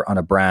figure on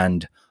a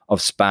brand of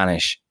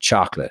Spanish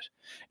chocolate.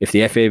 If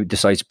the FA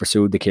decides to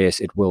pursue the case,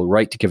 it will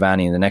write to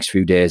Cavani in the next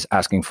few days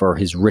asking for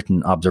his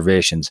written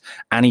observations.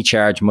 Any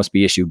charge must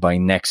be issued by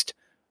next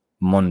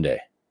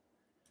Monday.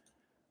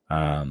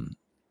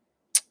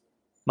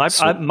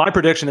 My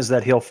prediction is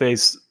that he'll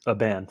face a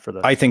ban for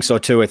this. I think so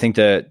too. I think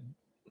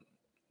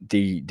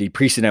the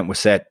precedent was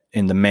set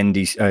in the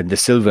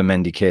Silva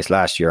Mendy case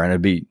last year, and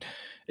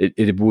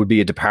it would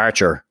be a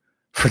departure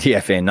for the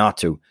FA not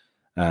to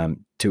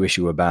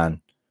issue a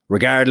ban,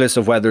 regardless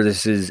of whether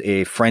this is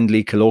a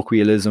friendly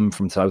colloquialism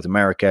from South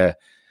America.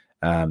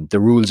 The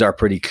rules are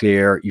pretty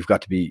clear. You've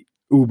got to be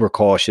uber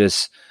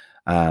cautious.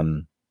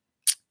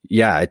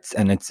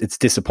 It's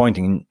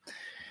disappointing.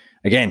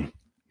 Again,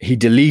 he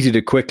deleted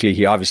it quickly.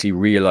 He obviously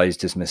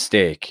realized his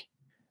mistake.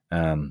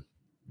 I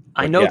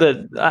know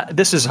that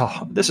this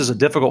is a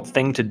difficult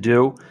thing to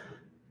do,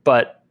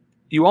 but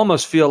you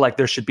almost feel like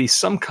there should be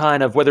some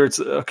kind of, whether it's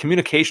a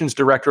communications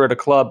director at a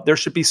club, there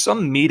should be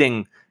some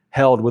meeting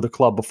held with a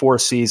club before a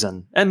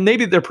season. And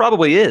maybe there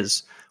probably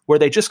is, where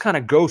they just kind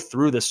of go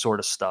through this sort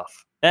of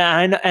stuff.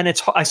 And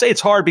I say it's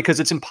hard because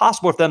it's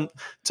impossible for them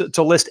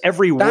to list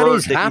every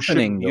word that you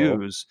shouldn't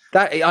use.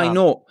 I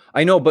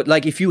know, but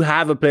like if you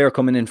have a player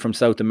coming in from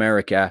South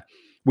America,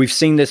 we've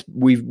seen this.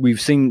 We've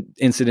seen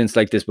incidents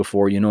like this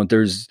before. You know,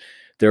 there's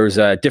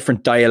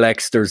different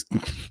dialects. There's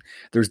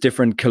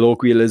different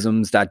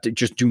colloquialisms that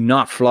just do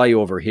not fly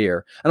over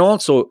here. And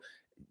also,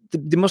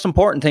 the most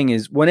important thing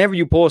is whenever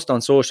you post on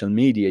social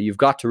media, you've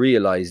got to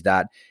realize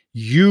that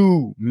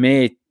you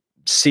may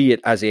see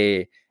it as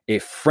a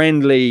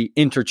friendly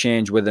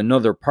interchange with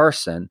another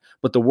person,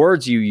 but the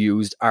words you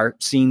used are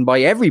seen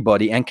by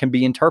everybody and can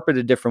be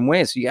interpreted different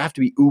ways. So you have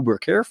to be uber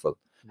careful.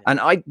 And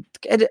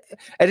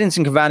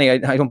Edinson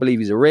Cavani, I don't believe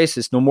he's a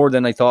racist, no more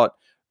than I thought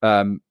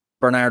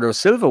Bernardo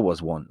Silva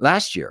was one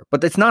last year.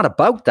 But it's not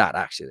about that,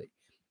 actually.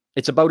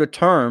 It's about a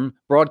term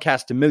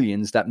broadcast to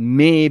millions that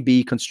may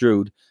be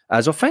construed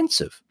as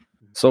offensive.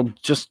 So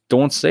just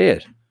don't say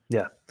it.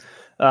 Yeah.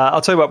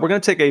 I'll tell you what, we're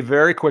going to take a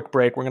very quick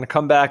break. We're going to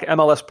come back,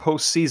 MLS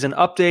postseason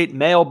update,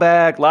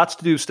 mailbag, lots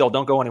to do still.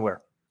 Don't go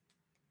anywhere.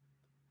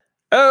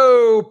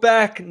 Oh,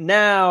 back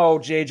now,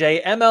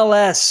 JJ.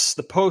 MLS,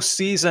 the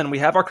postseason. We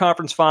have our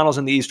conference finals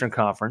in the Eastern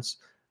Conference.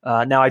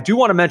 Now, I do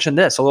want to mention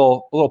this, a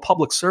little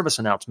public service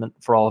announcement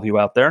for all of you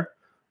out there.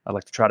 I'd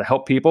like to try to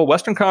help people.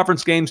 Western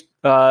Conference games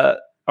are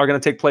going to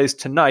take place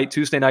tonight,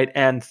 Tuesday night,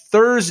 and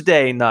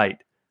Thursday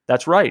night.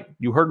 That's right.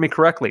 You heard me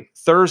correctly.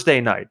 Thursday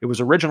night. It was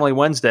originally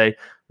Wednesday.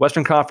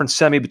 Western Conference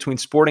semi between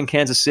Sporting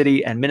Kansas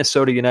City and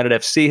Minnesota United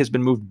FC has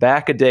been moved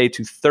back a day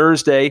to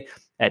Thursday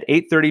at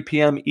 8:30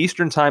 p.m.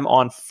 Eastern Time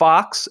on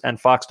Fox and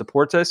Fox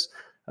Deportes.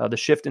 The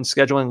shift in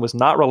scheduling was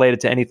not related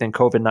to anything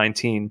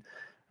COVID-19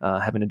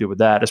 having to do with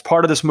that. As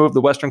part of this move,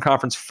 the Western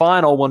Conference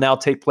Final will now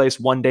take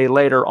place one day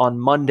later on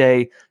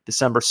Monday,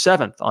 December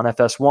 7th on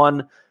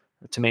FS1.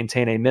 To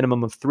maintain a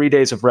minimum of 3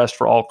 days of rest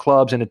for all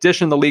clubs. In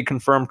addition, the league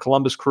confirmed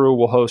Columbus Crew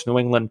will host New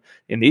England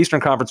in the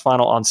Eastern Conference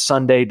Final on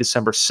Sunday,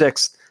 December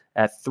 6th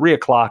at 3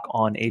 o'clock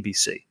on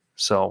ABC.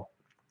 So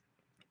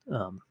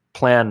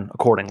plan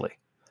accordingly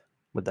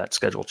with that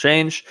schedule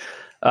change.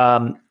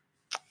 The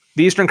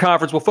Eastern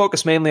Conference will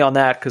focus mainly on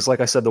that because,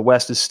 like I said, the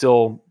West is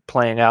still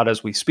playing out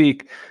as we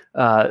speak.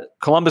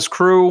 Columbus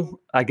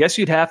Crew, I guess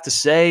you'd have to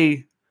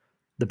say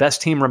the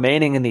best team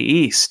remaining in the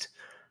East.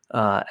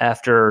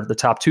 After the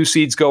top two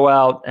seeds go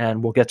out,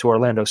 and we'll get to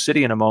Orlando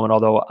City in a moment,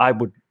 although I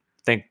would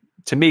think,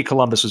 to me,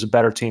 Columbus is a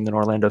better team than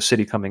Orlando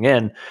City coming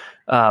in.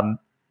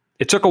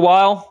 It took a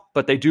while,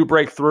 but they do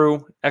break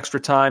through. Extra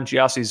time,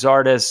 Giassi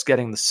Zardes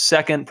getting the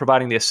second,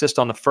 providing the assist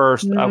on the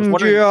first. I was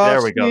wondering,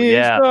 there we go,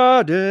 yeah.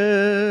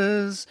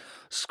 Zardes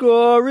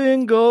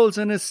scoring goals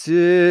and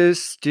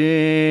assisting.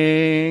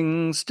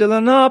 Still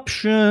an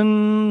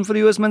option for the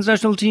U.S. men's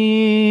national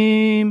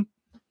team.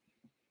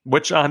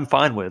 Which I'm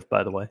fine with,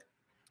 by the way.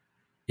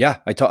 Yeah,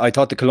 I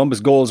thought the Columbus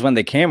goals when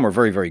they came were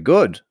very, very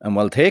good and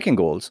well-taken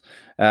goals.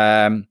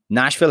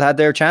 Nashville had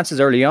their chances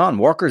early on.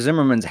 Walker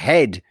Zimmerman's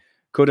head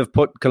could have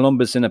put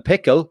Columbus in a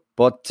pickle,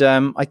 but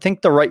I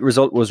think the right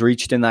result was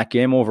reached in that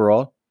game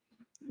overall.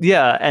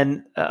 Yeah,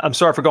 and I'm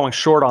sorry for going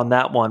short on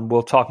that one.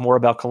 We'll talk more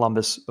about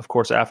Columbus, of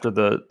course, after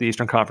the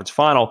Eastern Conference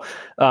Final.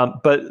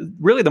 But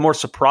really the more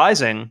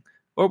surprising,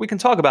 or we can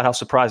talk about how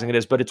surprising it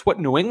is, but it's what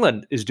New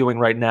England is doing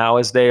right now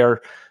as they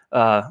are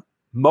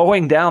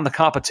mowing down the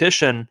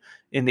competition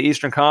in the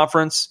Eastern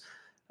Conference.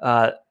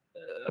 A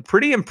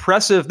pretty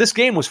impressive. This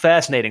game was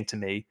fascinating to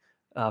me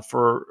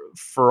for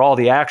all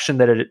the action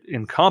that it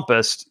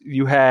encompassed.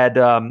 You had,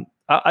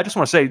 I just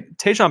want to say,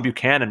 Tajon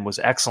Buchanan was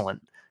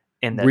excellent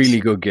in this. Really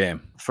good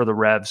game for the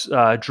Revs.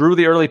 Drew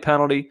the early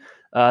penalty.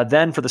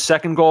 Then for the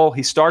second goal,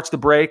 he starts the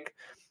break,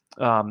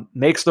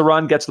 makes the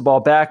run, gets the ball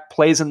back,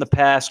 plays in the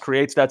pass,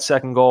 creates that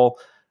second goal.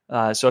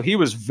 So he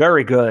was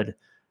very good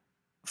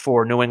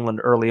for New England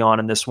early on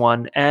in this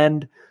one.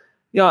 And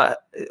I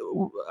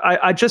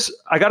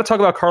got to talk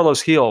about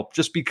Carlos Gil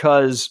just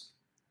because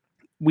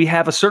we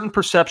have a certain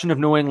perception of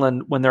New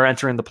England when they're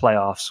entering the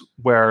playoffs,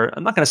 where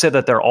I'm not going to say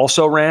that they're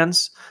also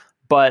Rans,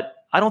 but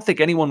I don't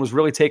think anyone was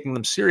really taking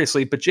them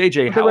seriously. But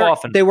JJ,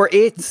 often they were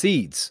 8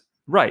 seeds,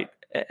 right?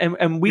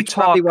 And we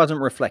talk probably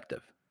wasn't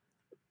reflective.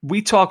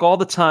 We talk all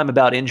the time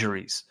about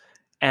injuries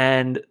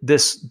and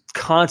this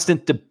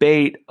constant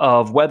debate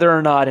of whether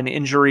or not an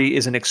injury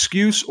is an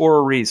excuse or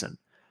a reason.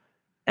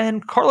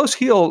 And Carlos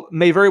Gil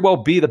may very well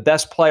be the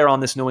best player on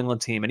this New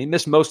England team, and he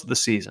missed most of the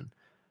season.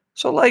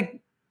 So,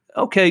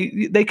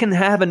 okay, they can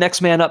have a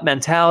next man up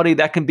mentality.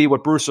 That can be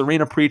what Bruce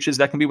Arena preaches.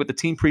 That can be what the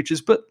team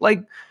preaches. But,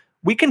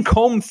 we can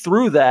comb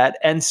through that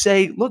and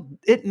say, look,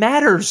 it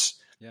matters.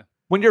 Yeah.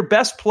 When your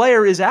best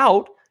player is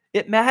out,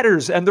 it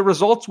matters, and the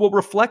results will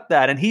reflect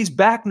that. And he's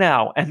back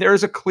now, and there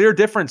is a clear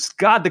difference.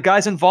 God, the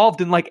guy's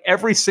involved in,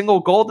 every single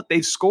goal that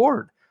they've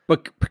scored.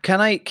 But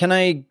can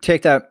I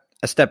take that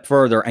a step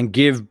further and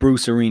give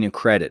Bruce Arena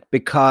credit,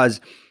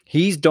 because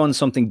he's done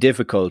something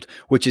difficult,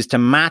 which is to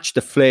match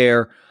the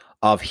flair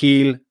of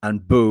Gil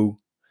and Boo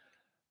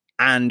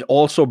and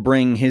also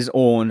bring his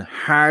own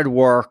hard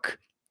work,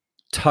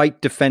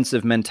 tight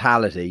defensive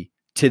mentality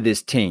to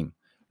this team.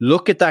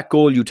 Look at that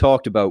goal you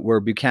talked about where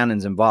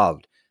Buchanan's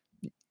involved.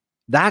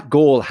 That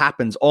goal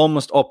happens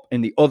almost up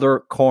in the other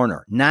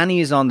corner.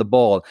 Nani is on the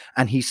ball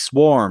and he's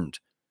swarmed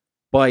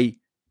by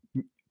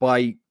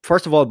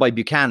first of all, by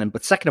Buchanan,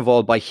 but second of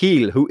all, by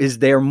Gil, who is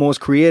their most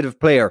creative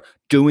player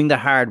doing the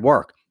hard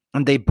work.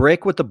 And they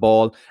break with the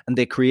ball and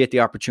they create the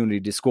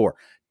opportunity to score.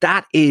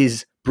 That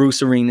is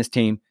Bruce Arena's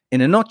team in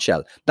a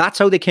nutshell. That's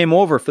how they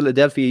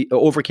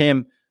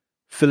overcame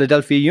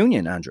Philadelphia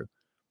Union, Andrew.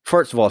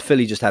 First of all,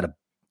 Philly just had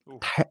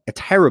a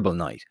terrible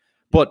night.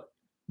 But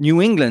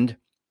New England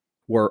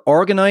were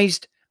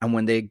organized, and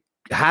when they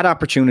had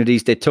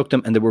opportunities, they took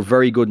them, and they were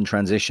very good in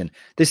transition.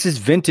 This is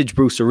vintage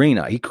Bruce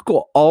Arena. He could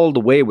go all the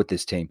way with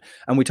this team.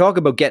 And we talk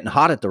about getting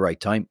hot at the right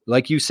time.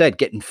 Like you said,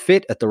 getting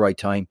fit at the right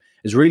time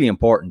is really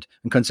important.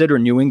 And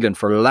considering New England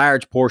for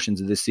large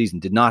portions of this season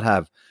did not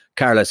have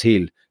Carlos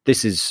Gil,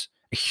 this is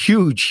a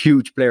huge,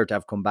 huge player to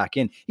have come back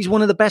in. He's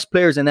one of the best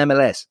players in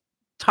MLS.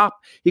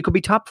 He could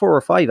be top 4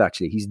 or 5,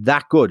 actually. He's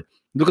that good.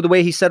 Look at the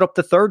way he set up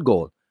the third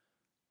goal.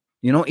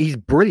 He's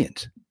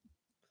brilliant.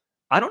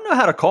 I don't know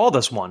how to call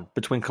this one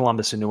between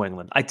Columbus and New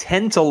England. I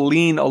tend to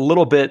lean a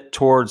little bit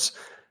towards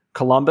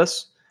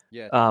Columbus,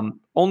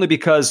 only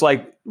because,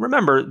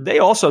 remember, they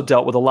also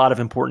dealt with a lot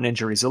of important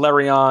injuries.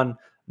 Ilarion,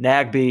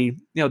 Nagbe,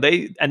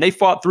 they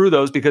fought through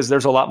those because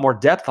there's a lot more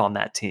depth on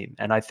that team,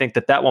 and I think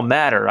that will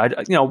matter.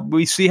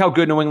 We see how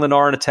good New England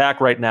are in attack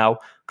right now.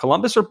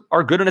 Columbus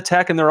are good in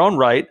attack in their own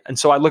right, and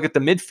so I look at the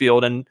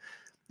midfield and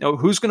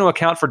who's going to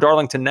account for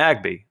Darlington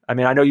Nagbe? I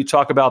mean, I know you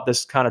talk about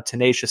this kind of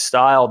tenacious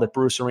style that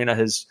Bruce Arena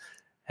has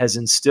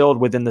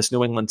instilled within this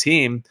New England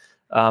team.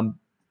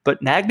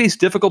 But Nagbe's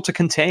difficult to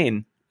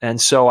contain.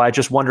 And so I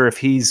just wonder if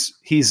he's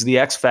the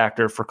X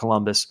factor for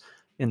Columbus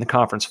in the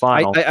conference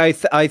final.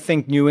 I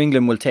think New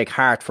England will take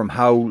heart from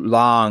how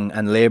long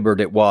and labored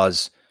it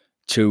was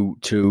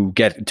to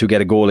get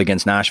a goal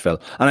against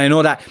Nashville. And I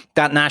know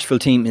that Nashville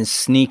team is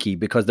sneaky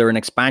because they're an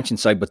expansion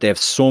side, but they have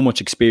so much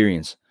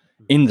experience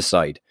in the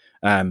side.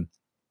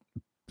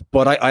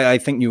 But I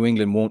think New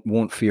England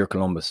won't fear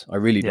Columbus. I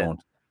really don't.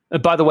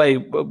 By the way,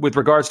 with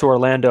regards to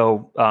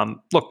Orlando,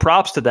 look,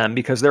 props to them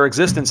because their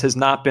existence has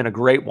not been a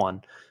great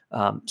one.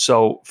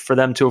 So for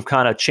them to have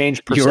kind of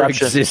changed perception. Your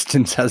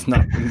existence has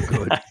not been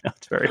good.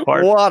 It's very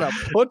harsh. What a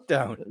put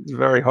down. It's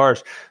very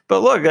harsh. But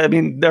look, I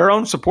mean, their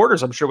own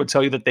supporters, I'm sure, would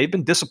tell you that they've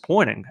been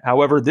disappointing.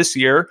 However, this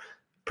year,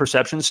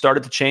 perceptions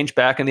started to change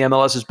back in the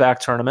MLS's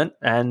back tournament,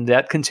 and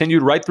that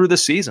continued right through the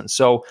season.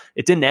 So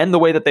it didn't end the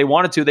way that they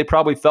wanted to. They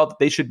probably felt that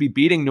they should be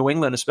beating New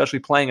England, especially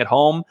playing at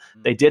home.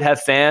 They did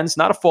have fans,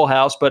 not a full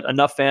house, but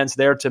enough fans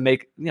there to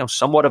make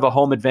somewhat of a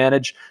home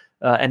advantage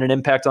and an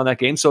impact on that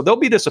game. So they'll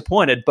be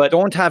disappointed. But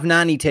don't have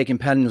Nani taking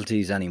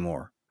penalties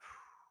anymore.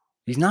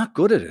 He's not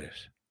good at it.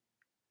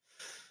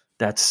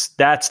 That's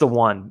the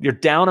one. You're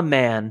down a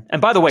man.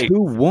 And by the way,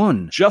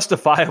 2-1.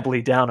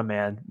 Justifiably down a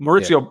man.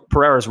 Mauricio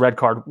Pereira's red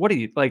card. What are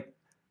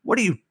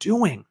you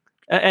doing?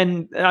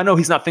 And I know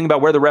he's not thinking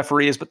about where the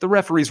referee is, but the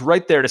referee's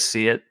right there to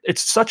see it.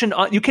 It's such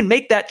you can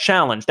make that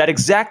challenge, that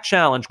exact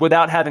challenge,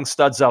 without having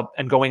studs up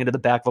and going into the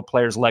back of a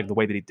player's leg the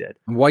way that he did.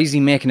 Why is he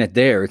making it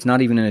there? It's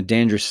not even in a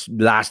dangerous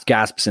last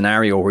gasp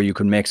scenario where you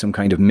can make some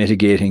kind of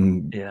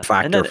mitigating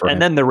factor for him.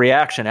 And then the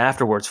reaction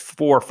afterwards,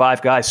 4 or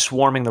 5 guys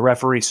swarming the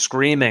referee,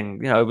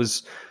 screaming.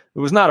 It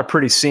was not a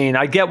pretty scene.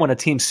 I get when a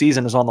team's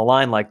season is on the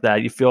line like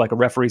that, you feel like a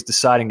referee's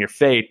deciding your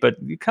fate, but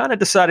you kind of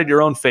decided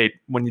your own fate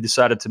when you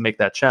decided to make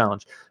that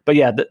challenge. But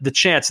yeah, the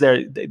chance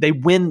there, they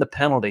win the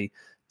penalty,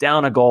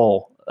 down a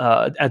goal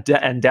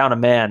and down a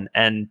man.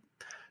 And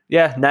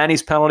yeah,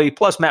 Nani's penalty,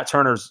 plus Matt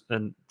Turner's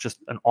just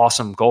an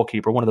awesome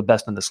goalkeeper, one of the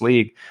best in this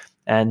league.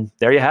 And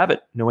there you have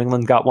it. New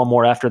England got one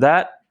more after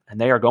that,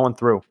 and they are going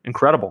through.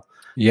 Incredible.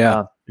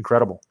 Yeah.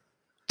 Incredible.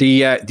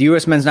 The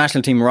U.S. men's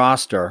national team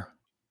roster,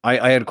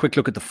 I had a quick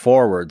look at the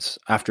forwards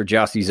after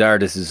Gyasi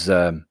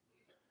Zardes'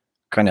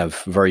 kind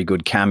of very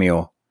good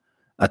cameo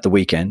at the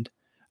weekend.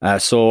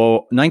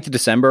 So 9th of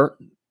December,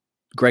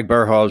 Greg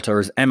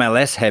Berhalter's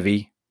MLS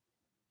heavy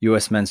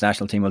U.S. men's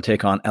national team will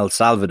take on El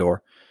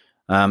Salvador.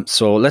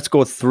 So let's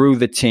go through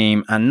the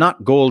team, and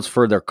not goals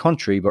for their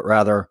country, but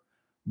rather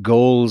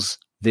goals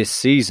this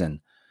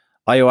season.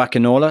 Ayo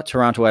Akinola,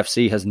 Toronto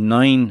FC, has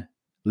 9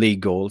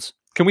 league goals.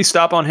 Can we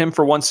stop on him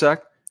for 1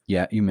 sec?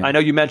 Yeah, I know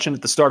you mentioned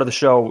at the start of the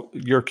show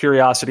your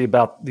curiosity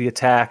about the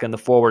attack and the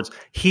forwards.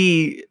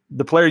 The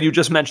player you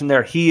just mentioned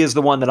there, he is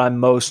the one that I'm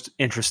most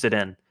interested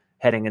in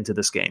heading into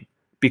this game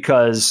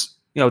because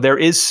there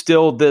is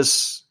still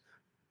this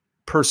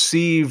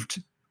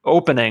perceived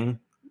opening.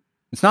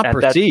 It's not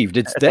perceived;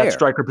 it's there. That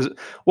striker position.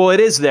 Well, it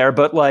is there,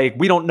 but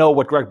we don't know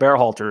what Greg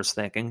Berhalter is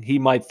thinking. He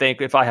might think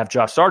if I have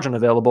Josh Sargent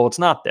available, it's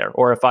not there,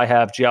 or if I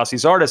have Gyasi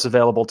Zardes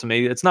available to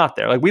me, it's not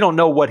there. We don't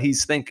know what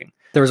he's thinking.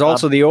 There's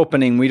also the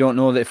opening. We don't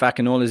know if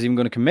Akinola is even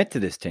going to commit to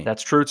this team.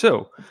 That's true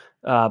too.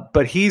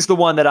 But he's the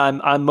one that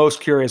I'm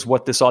most curious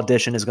what this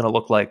audition is going to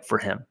look like for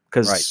him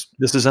because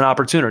This is an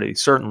opportunity,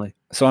 certainly.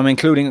 So I'm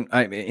including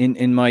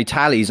in my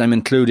tallies. I'm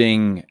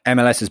including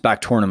MLS's back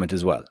tournament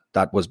as well.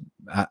 That was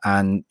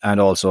and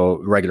also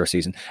regular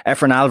season.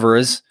 Efrain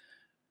Alvarez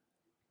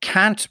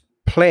can't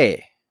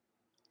play.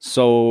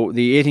 So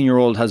the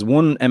 18-year-old has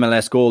 1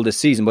 MLS goal this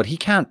season, but he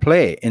can't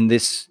play in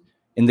this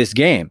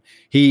game.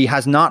 He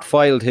has not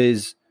filed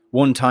his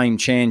one-time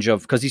change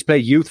of, because he's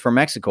played youth for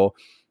Mexico,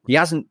 he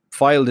hasn't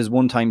filed his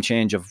one-time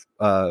change of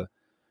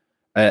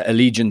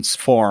allegiance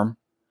form.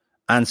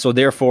 And so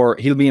therefore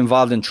he'll be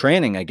involved in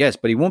training, I guess,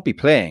 but he won't be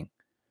playing.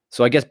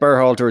 So I guess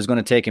Berhalter is going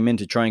to take him in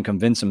to try and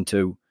convince him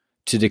to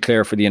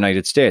declare for the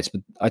United States.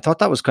 But I thought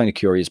that was kind of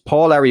curious.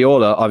 Paul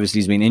Arriola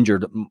obviously has been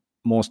injured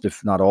most,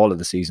 if not all, of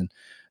the season.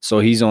 So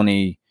he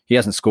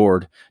hasn't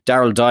scored.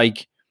 Daryl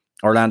Dike,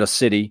 Orlando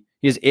City,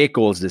 He has 8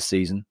 goals this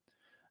season.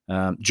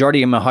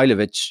 Jordi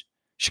Mihailovic,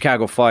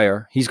 Chicago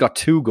Fire, he's got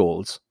 2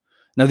 goals.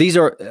 Now, these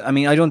are, I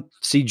mean, I don't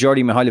see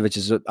Jordi Mihailovic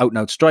as an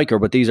out-and-out striker,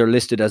 but these are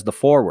listed as the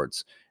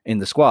forwards in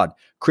the squad.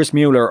 Chris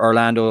Mueller,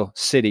 Orlando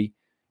City,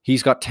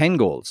 he's got 10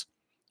 goals.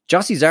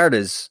 Jossie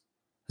Zardes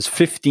has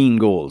 15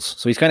 goals.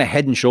 So he's kind of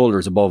head and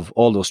shoulders above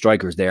all those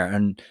strikers there.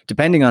 And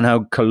depending on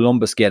how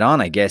Columbus get on,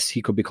 I guess,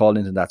 he could be called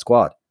into that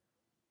squad.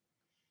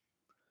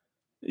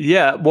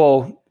 Yeah,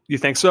 well, you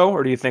think so?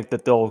 Or do you think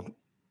that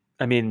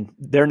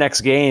their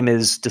next game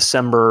is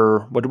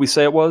December, what did we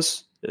say it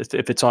was?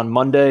 If it's on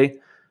Monday,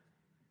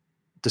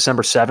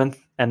 December 7th,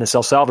 and this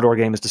El Salvador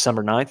game is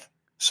December 9th.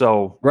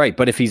 So right,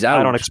 but if he's out,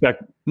 I don't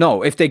expect.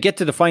 No, if they get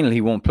to the final, he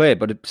won't play.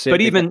 But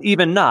even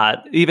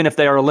if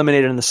they are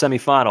eliminated in the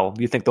semifinal,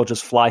 you think they'll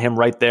just fly him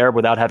right there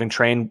without having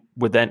trained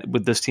with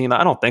this team?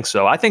 I don't think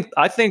so. I think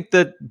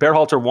that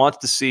Berhalter wants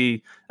to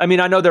see. I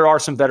mean, I know there are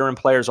some veteran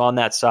players on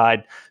that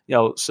side.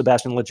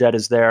 Sebastian Lletget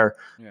is there.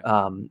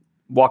 Yeah.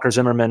 Walker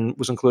Zimmerman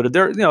was included.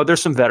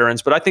 There's some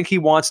veterans, but I think he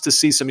wants to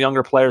see some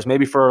younger players,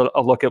 maybe for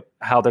a look at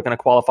how they're going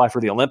to qualify for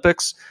the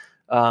Olympics.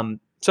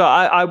 So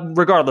I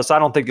regardless, I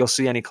don't think you'll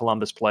see any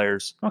Columbus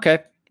players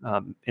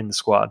in the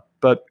squad,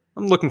 but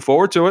I'm looking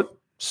forward to it.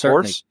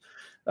 Certainly.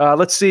 Of course.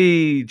 Let's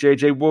see,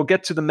 JJ, we'll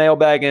get to the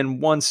mailbag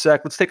in 1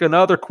 sec. Let's take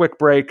another quick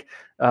break,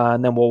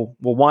 and then we'll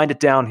wind it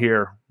down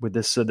here with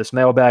this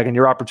mailbag and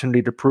your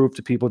opportunity to prove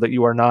to people that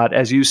you are not,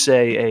 as you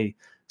say, a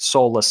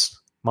soulless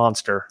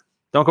monster.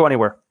 Don't go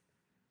anywhere.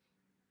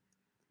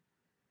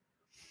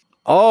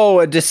 Oh,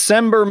 a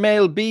December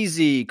mail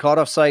busy.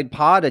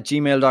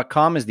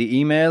 CaughtOffsidePod@gmail.com is the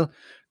email.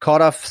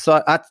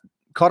 CaughtOffside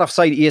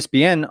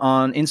ESPN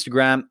on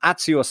Instagram,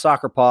 @CO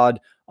Soccer Pod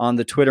on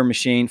the Twitter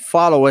machine.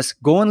 Follow us.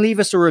 Go and leave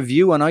us a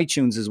review on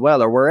iTunes as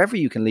well, or wherever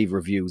you can leave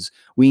reviews.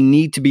 We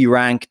need to be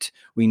ranked.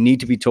 We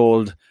need to be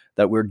told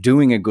that we're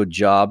doing a good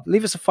job.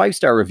 Leave us a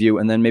 5-star review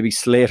and then maybe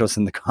slate us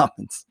in the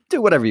comments.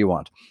 Do whatever you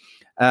want.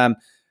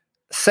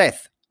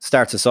 Seth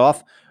starts us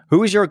off.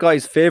 Who is your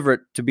guy's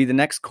favorite to be the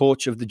next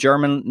coach of the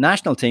German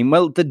national team?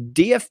 Well, the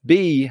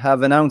DFB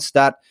have announced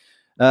that,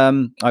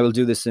 I will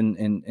do this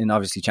in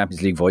obviously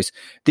Champions League voice.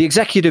 The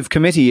executive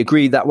committee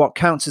agreed that what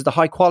counts is the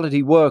high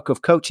quality work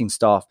of coaching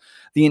staff,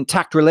 the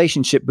intact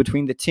relationship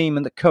between the team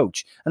and the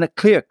coach, and a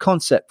clear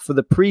concept for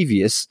the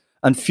previous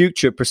and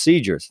future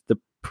procedures. The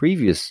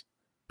previous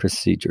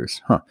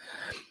procedures,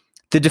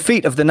 The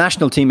defeat of the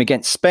national team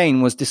against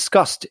Spain was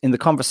discussed in the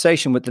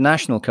conversation with the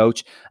national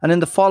coach and in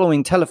the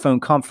following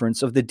telephone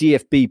conference of the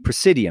DFB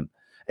Presidium.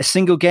 A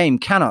single game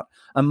cannot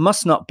and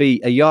must not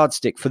be a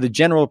yardstick for the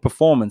general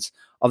performance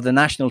of the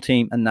national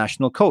team and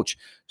national coach.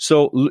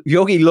 So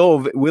Jogi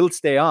Löw will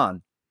stay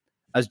on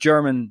as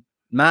German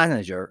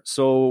manager.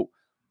 So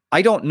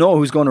I don't know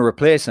who's going to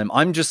replace him.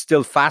 I'm just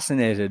still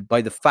fascinated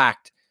by the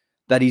fact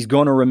that he's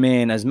going to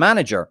remain as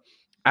manager.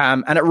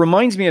 And it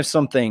reminds me of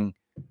something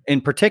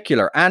in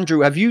particular.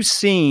 Andrew, have you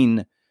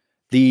seen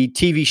the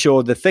TV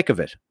show The Thick of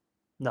It?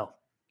 No.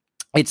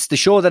 It's the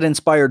show that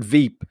inspired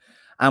Veep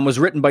and was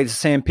written by the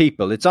same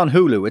people. It's on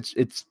Hulu.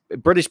 It's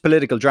British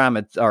political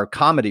drama, or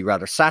comedy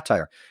rather,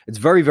 satire. It's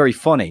very, very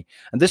funny.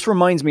 And this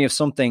reminds me of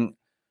something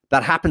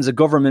that happens a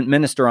government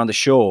minister on the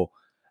show,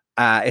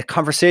 a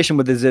conversation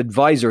with his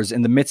advisors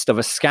in the midst of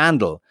a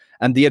scandal.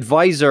 And the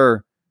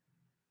advisors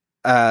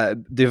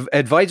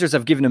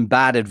have given him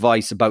bad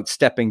advice about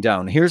stepping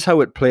down. Here's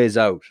how it plays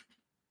out.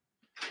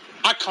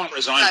 I can't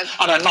resign,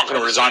 and I'm not going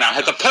to resign. I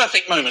had the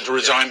perfect moment to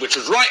resign, which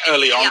was right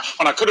early on,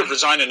 when I could have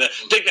resigned in a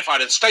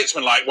dignified and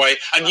statesmanlike way,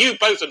 and you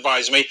both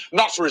advised me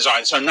not to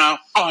resign, so now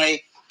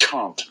I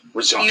can't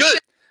resign. Good.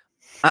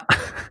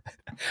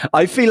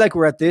 I feel like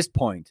we're at this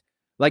point.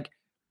 Like,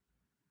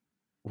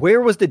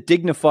 where was the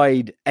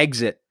dignified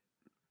exit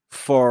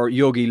for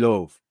Jogi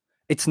Löw?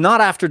 It's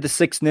not after the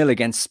 6-0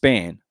 against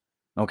Spain,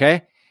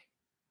 okay?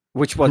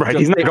 Which was right.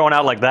 He's not going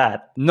out like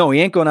that. No,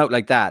 he ain't going out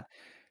like that.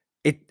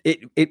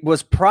 It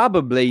was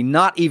probably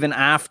not even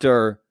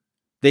after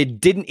they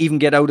didn't even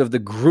get out of the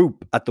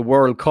group at the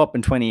World Cup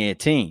in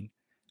 2018.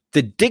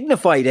 The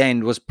dignified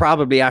end was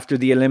probably after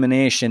the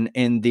elimination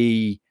in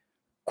the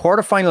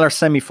quarterfinal or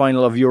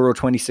semifinal of Euro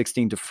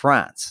 2016 to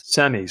France.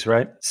 Semis,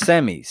 right?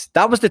 Semis.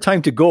 That was the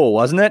time to go,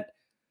 wasn't it?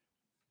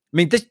 I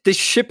mean, this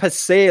ship has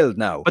sailed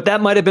now. But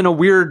that might have been a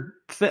weird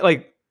thing.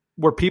 Like,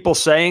 were people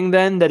saying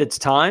then that it's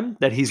time,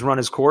 that he's run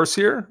his course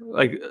here?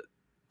 Like,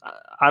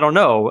 I don't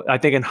know. I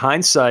think in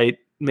hindsight,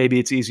 maybe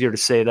it's easier to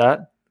say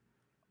that.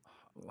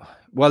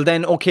 Well,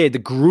 then, okay, the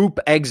group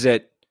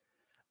exit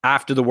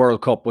after the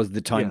World Cup was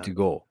the time to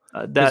go.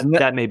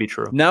 That may be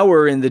true. Now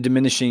we're in the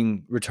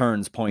diminishing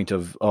returns point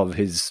of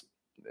his...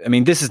 I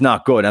mean, this is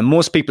not good. And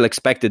most people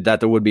expected that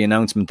there would be an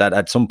announcement that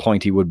at some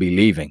point he would be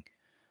leaving.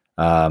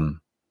 I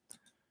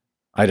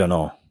don't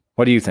know.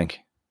 What do you think?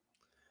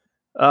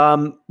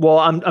 Well,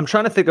 I'm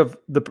trying to think of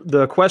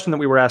the question that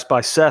we were asked by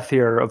Seth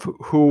here of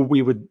who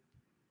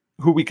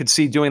we could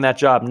see doing that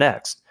job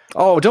next.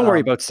 Oh, don't worry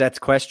about Seth's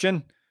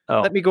question.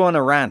 Let me go on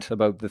a rant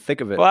about the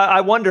thick of it. Well, I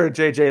wonder,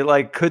 JJ,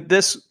 like, could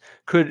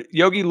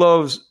Jogi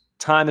Löw's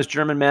time as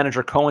German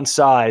manager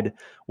coincide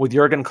with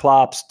Jurgen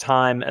Klopp's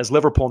time as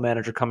Liverpool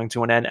manager coming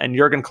to an end, and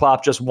Jurgen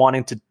Klopp just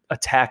wanting to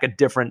attack a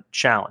different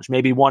challenge,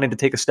 maybe wanting to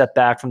take a step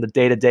back from the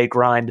day-to-day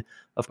grind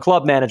of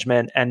club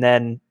management and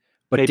then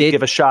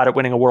give a shot at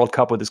winning a World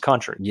Cup with his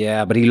country.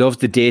 Yeah, but he loves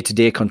the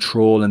day-to-day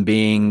control and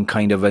being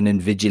kind of an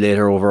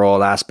invigilator over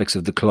all aspects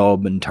of the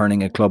club and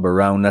turning a club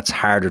around. That's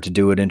harder to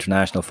do at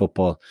international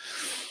football.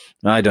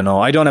 I don't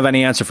know. I don't have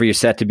any answer for you,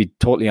 Seth, to be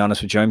totally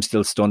honest with you. I'm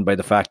still stunned by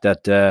the fact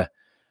that the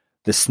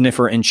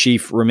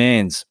sniffer-in-chief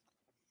remains.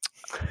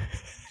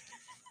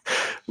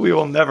 We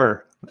will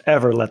never,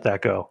 ever let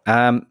that go.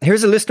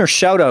 Here's a listener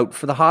shout out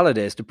for the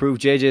holidays to prove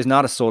JJ is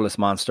not a soulless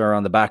monster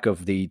on the back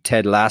of the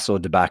Ted Lasso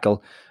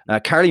debacle.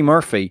 Carly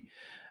Murphy,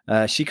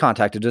 she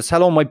contacted us.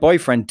 Hello, my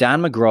boyfriend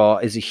Dan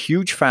McGraw is a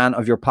huge fan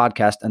of your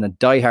podcast and a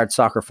diehard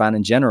soccer fan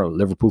in general,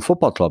 Liverpool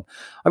Football Club.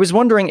 I was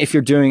wondering if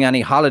you're doing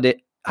any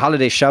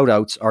holiday shout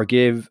outs or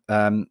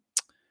giveaways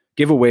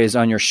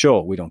on your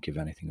show. We don't give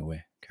anything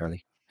away,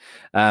 Carly.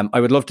 I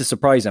would love to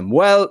surprise him.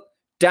 Well,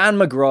 Dan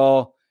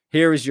McGraw,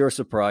 here is your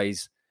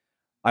surprise.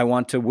 I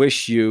want to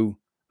wish you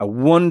a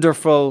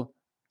wonderful,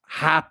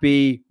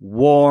 happy,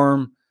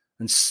 warm,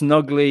 and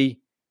snuggly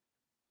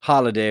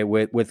holiday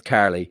with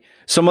Carly.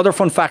 Some other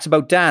fun facts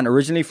about Dan.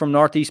 Originally from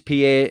Northeast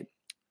PA,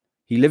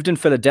 he lived in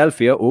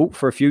Philadelphia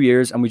for a few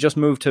years, and we just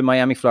moved to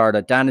Miami,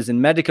 Florida. Dan is in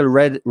medical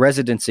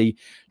residency,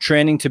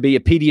 training to be a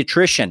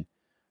pediatrician,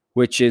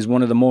 which is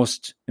one of the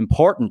most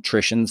important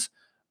tricians.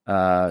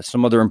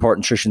 Some other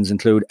important tricians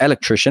include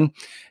electrician.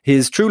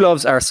 His true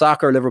loves are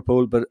soccer,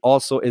 Liverpool, but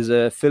also is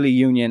a Philly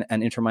Union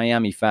and Inter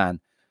Miami fan.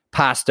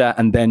 Pasta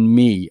and then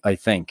me, I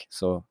think.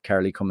 So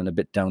Carly coming a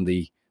bit down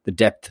the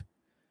depth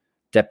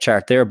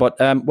chart there. But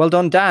well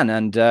done, Dan,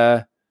 and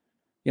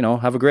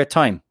have a great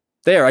time.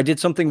 There, I did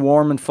something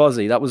warm and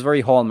fuzzy. That was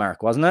very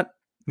Hallmark, wasn't it?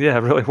 Yeah,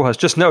 it really was.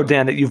 Just know,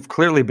 Dan, that you've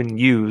clearly been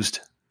used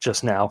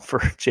just now for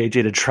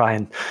JJ to try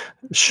and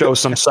show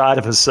some side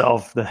of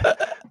himself,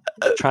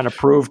 trying to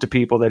prove to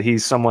people that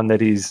he's someone that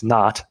he's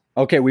not.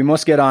 Okay, we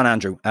must get on,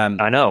 Andrew.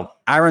 I know.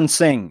 Aaron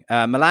Singh,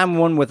 Milan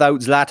won without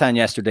Zlatan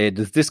yesterday.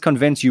 Does this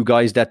convince you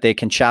guys that they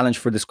can challenge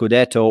for the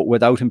Scudetto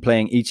without him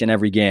playing each and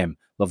every game?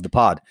 Love the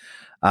pod.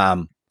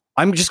 I'm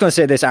just going to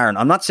say this, Aaron.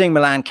 I'm not saying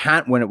Milan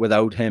can't win it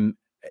without him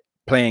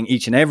playing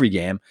each and every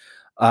game.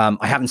 I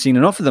haven't seen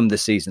enough of them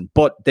this season,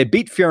 but they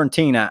beat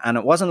Fiorentina, and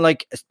it wasn't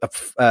like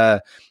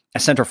a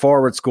centre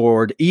forward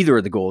scored either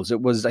of the goals.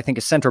 It was, I think,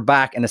 a centre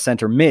back and a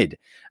centre mid.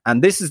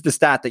 And this is the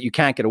stat that you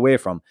can't get away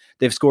from.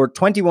 They've scored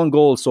 21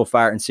 goals so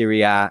far in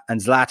Serie A,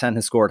 and Zlatan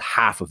has scored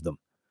half of them.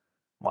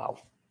 Wow.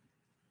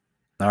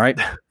 All right.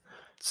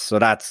 So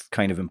that's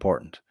kind of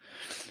important.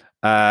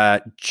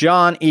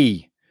 John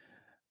E.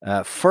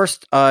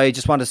 First, I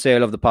just want to say I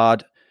love the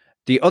pod.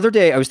 The other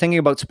day, I was thinking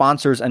about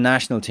sponsors and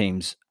national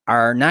teams.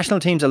 Are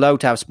national teams allowed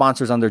to have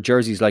sponsors on their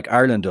jerseys like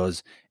Ireland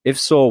does? If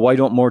so, why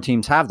don't more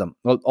teams have them?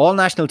 Well, all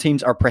national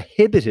teams are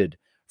prohibited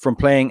from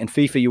playing in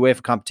FIFA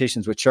UEFA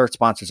competitions with shirt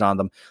sponsors on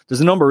them.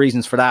 There's a number of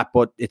reasons for that,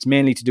 but it's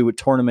mainly to do with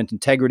tournament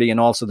integrity and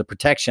also the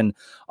protection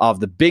of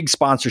the big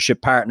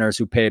sponsorship partners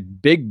who pay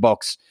big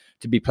bucks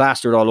to be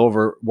plastered all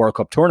over World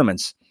Cup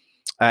tournaments.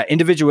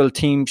 Individual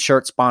team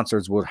shirt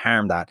sponsors would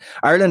harm that.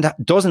 Ireland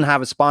doesn't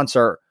have a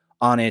sponsor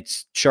on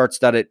its shirts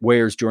that it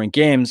wears during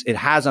games. It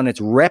has on its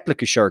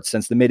replica shirts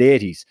since the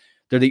mid-80s.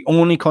 They're the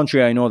only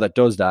country I know that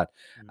does that.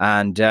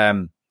 And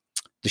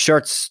the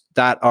shirts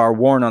that are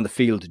worn on the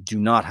field do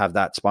not have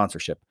that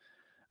sponsorship.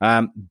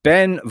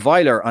 Ben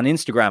Weiler on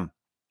Instagram.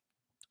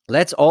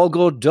 Let's all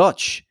go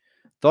Dutch.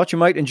 Thought you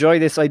might enjoy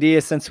this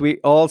idea since we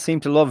all seem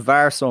to love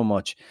VAR so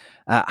much.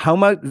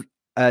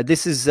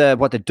 This is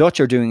what the Dutch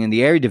are doing in the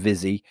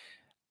Eredivisie.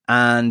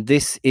 And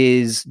this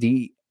is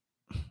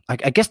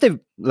I guess they've,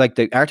 like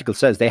the article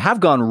says, they have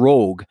gone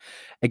rogue.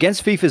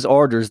 Against FIFA's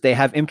orders, they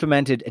have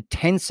implemented a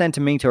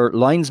 10-centimeter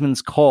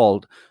linesman's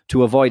call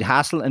to avoid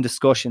hassle and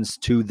discussions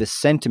to the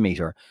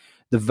centimeter.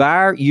 The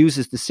VAR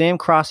uses the same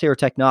crosshair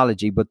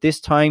technology, but this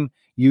time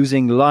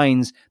using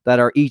lines that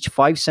are each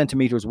 5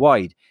 centimeters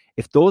wide.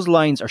 If those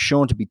lines are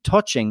shown to be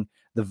touching,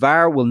 the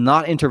VAR will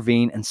not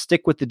intervene and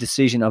stick with the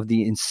decision of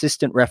the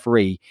insistent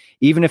referee,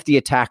 even if the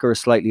attacker is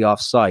slightly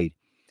offside.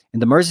 In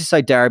the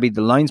Merseyside derby,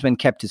 the linesman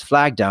kept his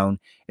flag down.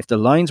 If the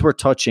lines were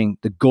touching,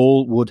 the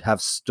goal would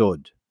have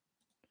stood.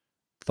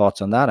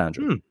 Thoughts on that,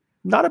 Andrew?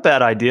 Not a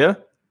bad idea.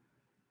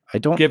 I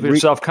don't give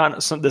yourself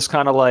this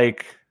kind of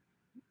like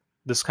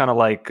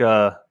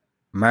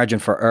margin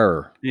for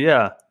error.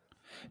 Yeah.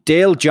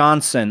 Dale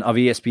Johnson of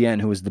ESPN,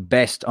 who is the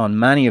best on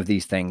many of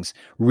these things,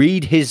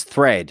 read his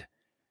thread.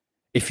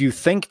 If you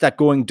think that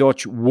going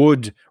Dutch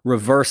would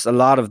reverse a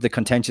lot of the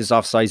contentious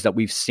offsides that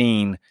we've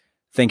seen,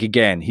 think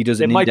again. He does.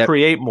 It might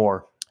create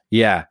more.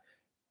 Yeah.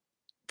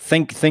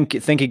 Think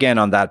again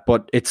on that.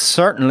 But it's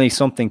certainly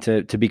something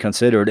to be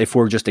considered if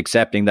we're just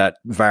accepting that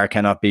VAR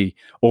cannot be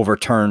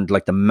overturned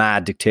like the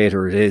mad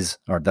dictator it is,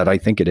 or that I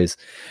think it is.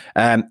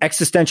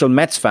 Existential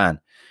Mets fan.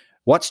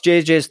 What's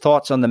JJ's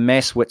thoughts on the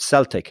mess with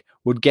Celtic?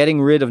 Would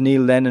getting rid of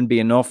Neil Lennon be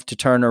enough to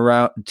turn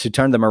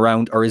them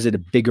around, or is it a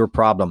bigger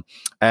problem?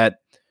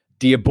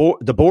 The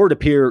board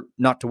appear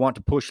not to want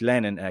to push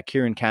Lennon.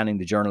 Kieran Canning,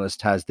 the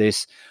journalist, has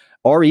this.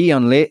 RE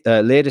on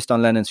latest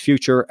on Lennon's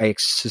future. I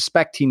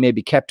suspect he may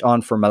be kept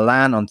on for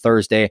Milan on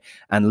Thursday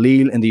and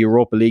Lille in the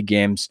Europa League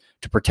games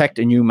to protect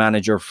a new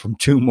manager from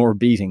 2 more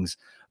beatings.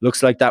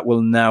 Looks like that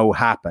will now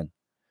happen.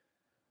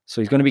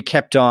 So he's going to be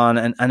kept on.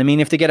 And I mean,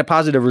 if they get a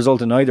positive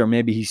result in either,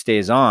 maybe he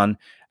stays on.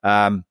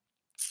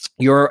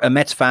 You're a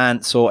Mets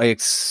fan, so I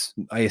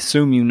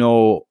assume you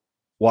know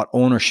what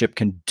ownership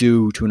can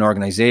do to an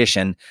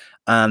organization.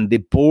 And the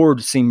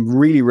board seemed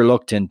really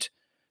reluctant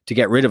to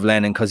get rid of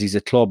Lennon because he's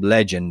a club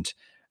legend.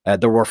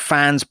 There were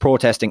fans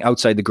protesting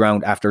outside the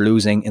ground after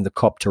losing in the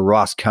Cup to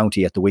Ross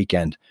County at the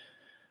weekend.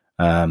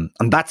 And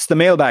that's the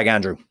mailbag,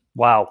 Andrew.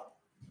 Wow.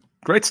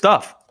 Great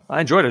stuff. I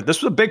enjoyed it.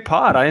 This was a big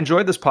pod. I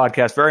enjoyed this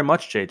podcast very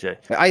much,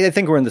 JJ. I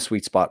think we're in the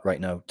sweet spot right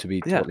now, to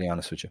be totally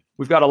honest with you.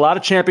 We've got a lot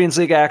of Champions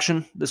League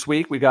action this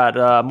week. We got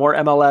more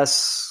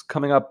MLS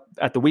coming up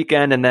at the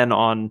weekend, and then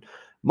on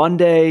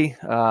Monday,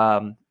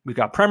 we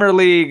got Premier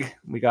League.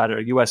 We got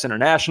a U.S.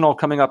 International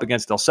coming up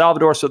against El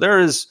Salvador. So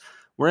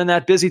we're in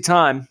that busy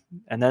time,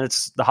 and then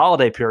it's the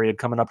holiday period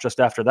coming up just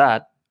after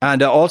that.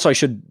 And also, I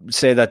should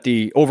say that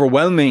the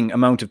overwhelming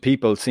amount of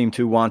people seem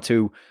to want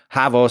to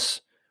have us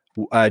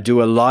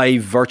do a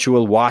live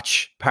virtual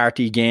watch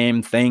party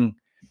game thing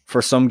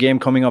for some game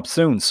coming up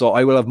soon. So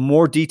I will have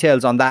more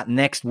details on that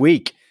next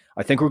week.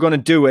 I think we're going to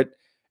do it.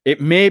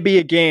 It may be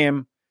a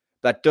game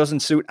that doesn't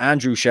suit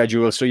Andrew's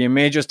schedule, so you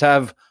may just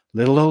have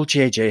little old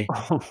JJ.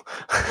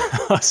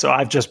 So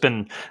I've just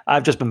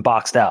been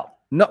boxed out.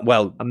 No,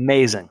 well,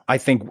 amazing. I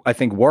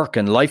think work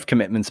and life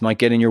commitments might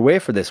get in your way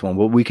for this one.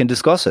 Well, we can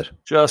discuss it.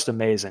 Just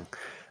amazing.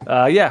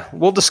 Yeah,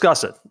 we'll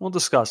discuss it.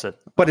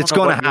 But it's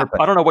going to happen.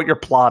 I don't know what you're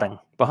plotting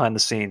behind the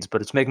scenes,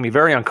 but it's making me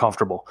very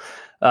uncomfortable.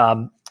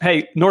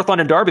 Hey, North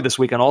London Derby this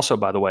weekend also,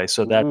 by the way.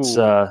 So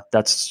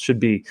that should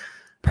be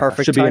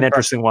perfect. Should be an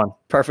interesting one.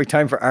 Perfect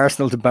time for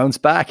Arsenal to bounce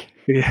back.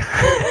 Yeah.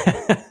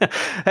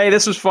 Hey,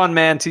 this was fun,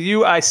 man. To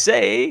you, I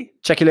say,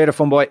 check you later,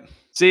 fun boy.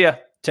 See ya.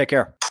 Take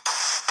care.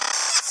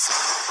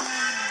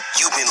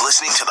 You've been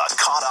listening to the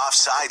Caught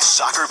Offside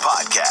Soccer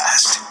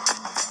Podcast.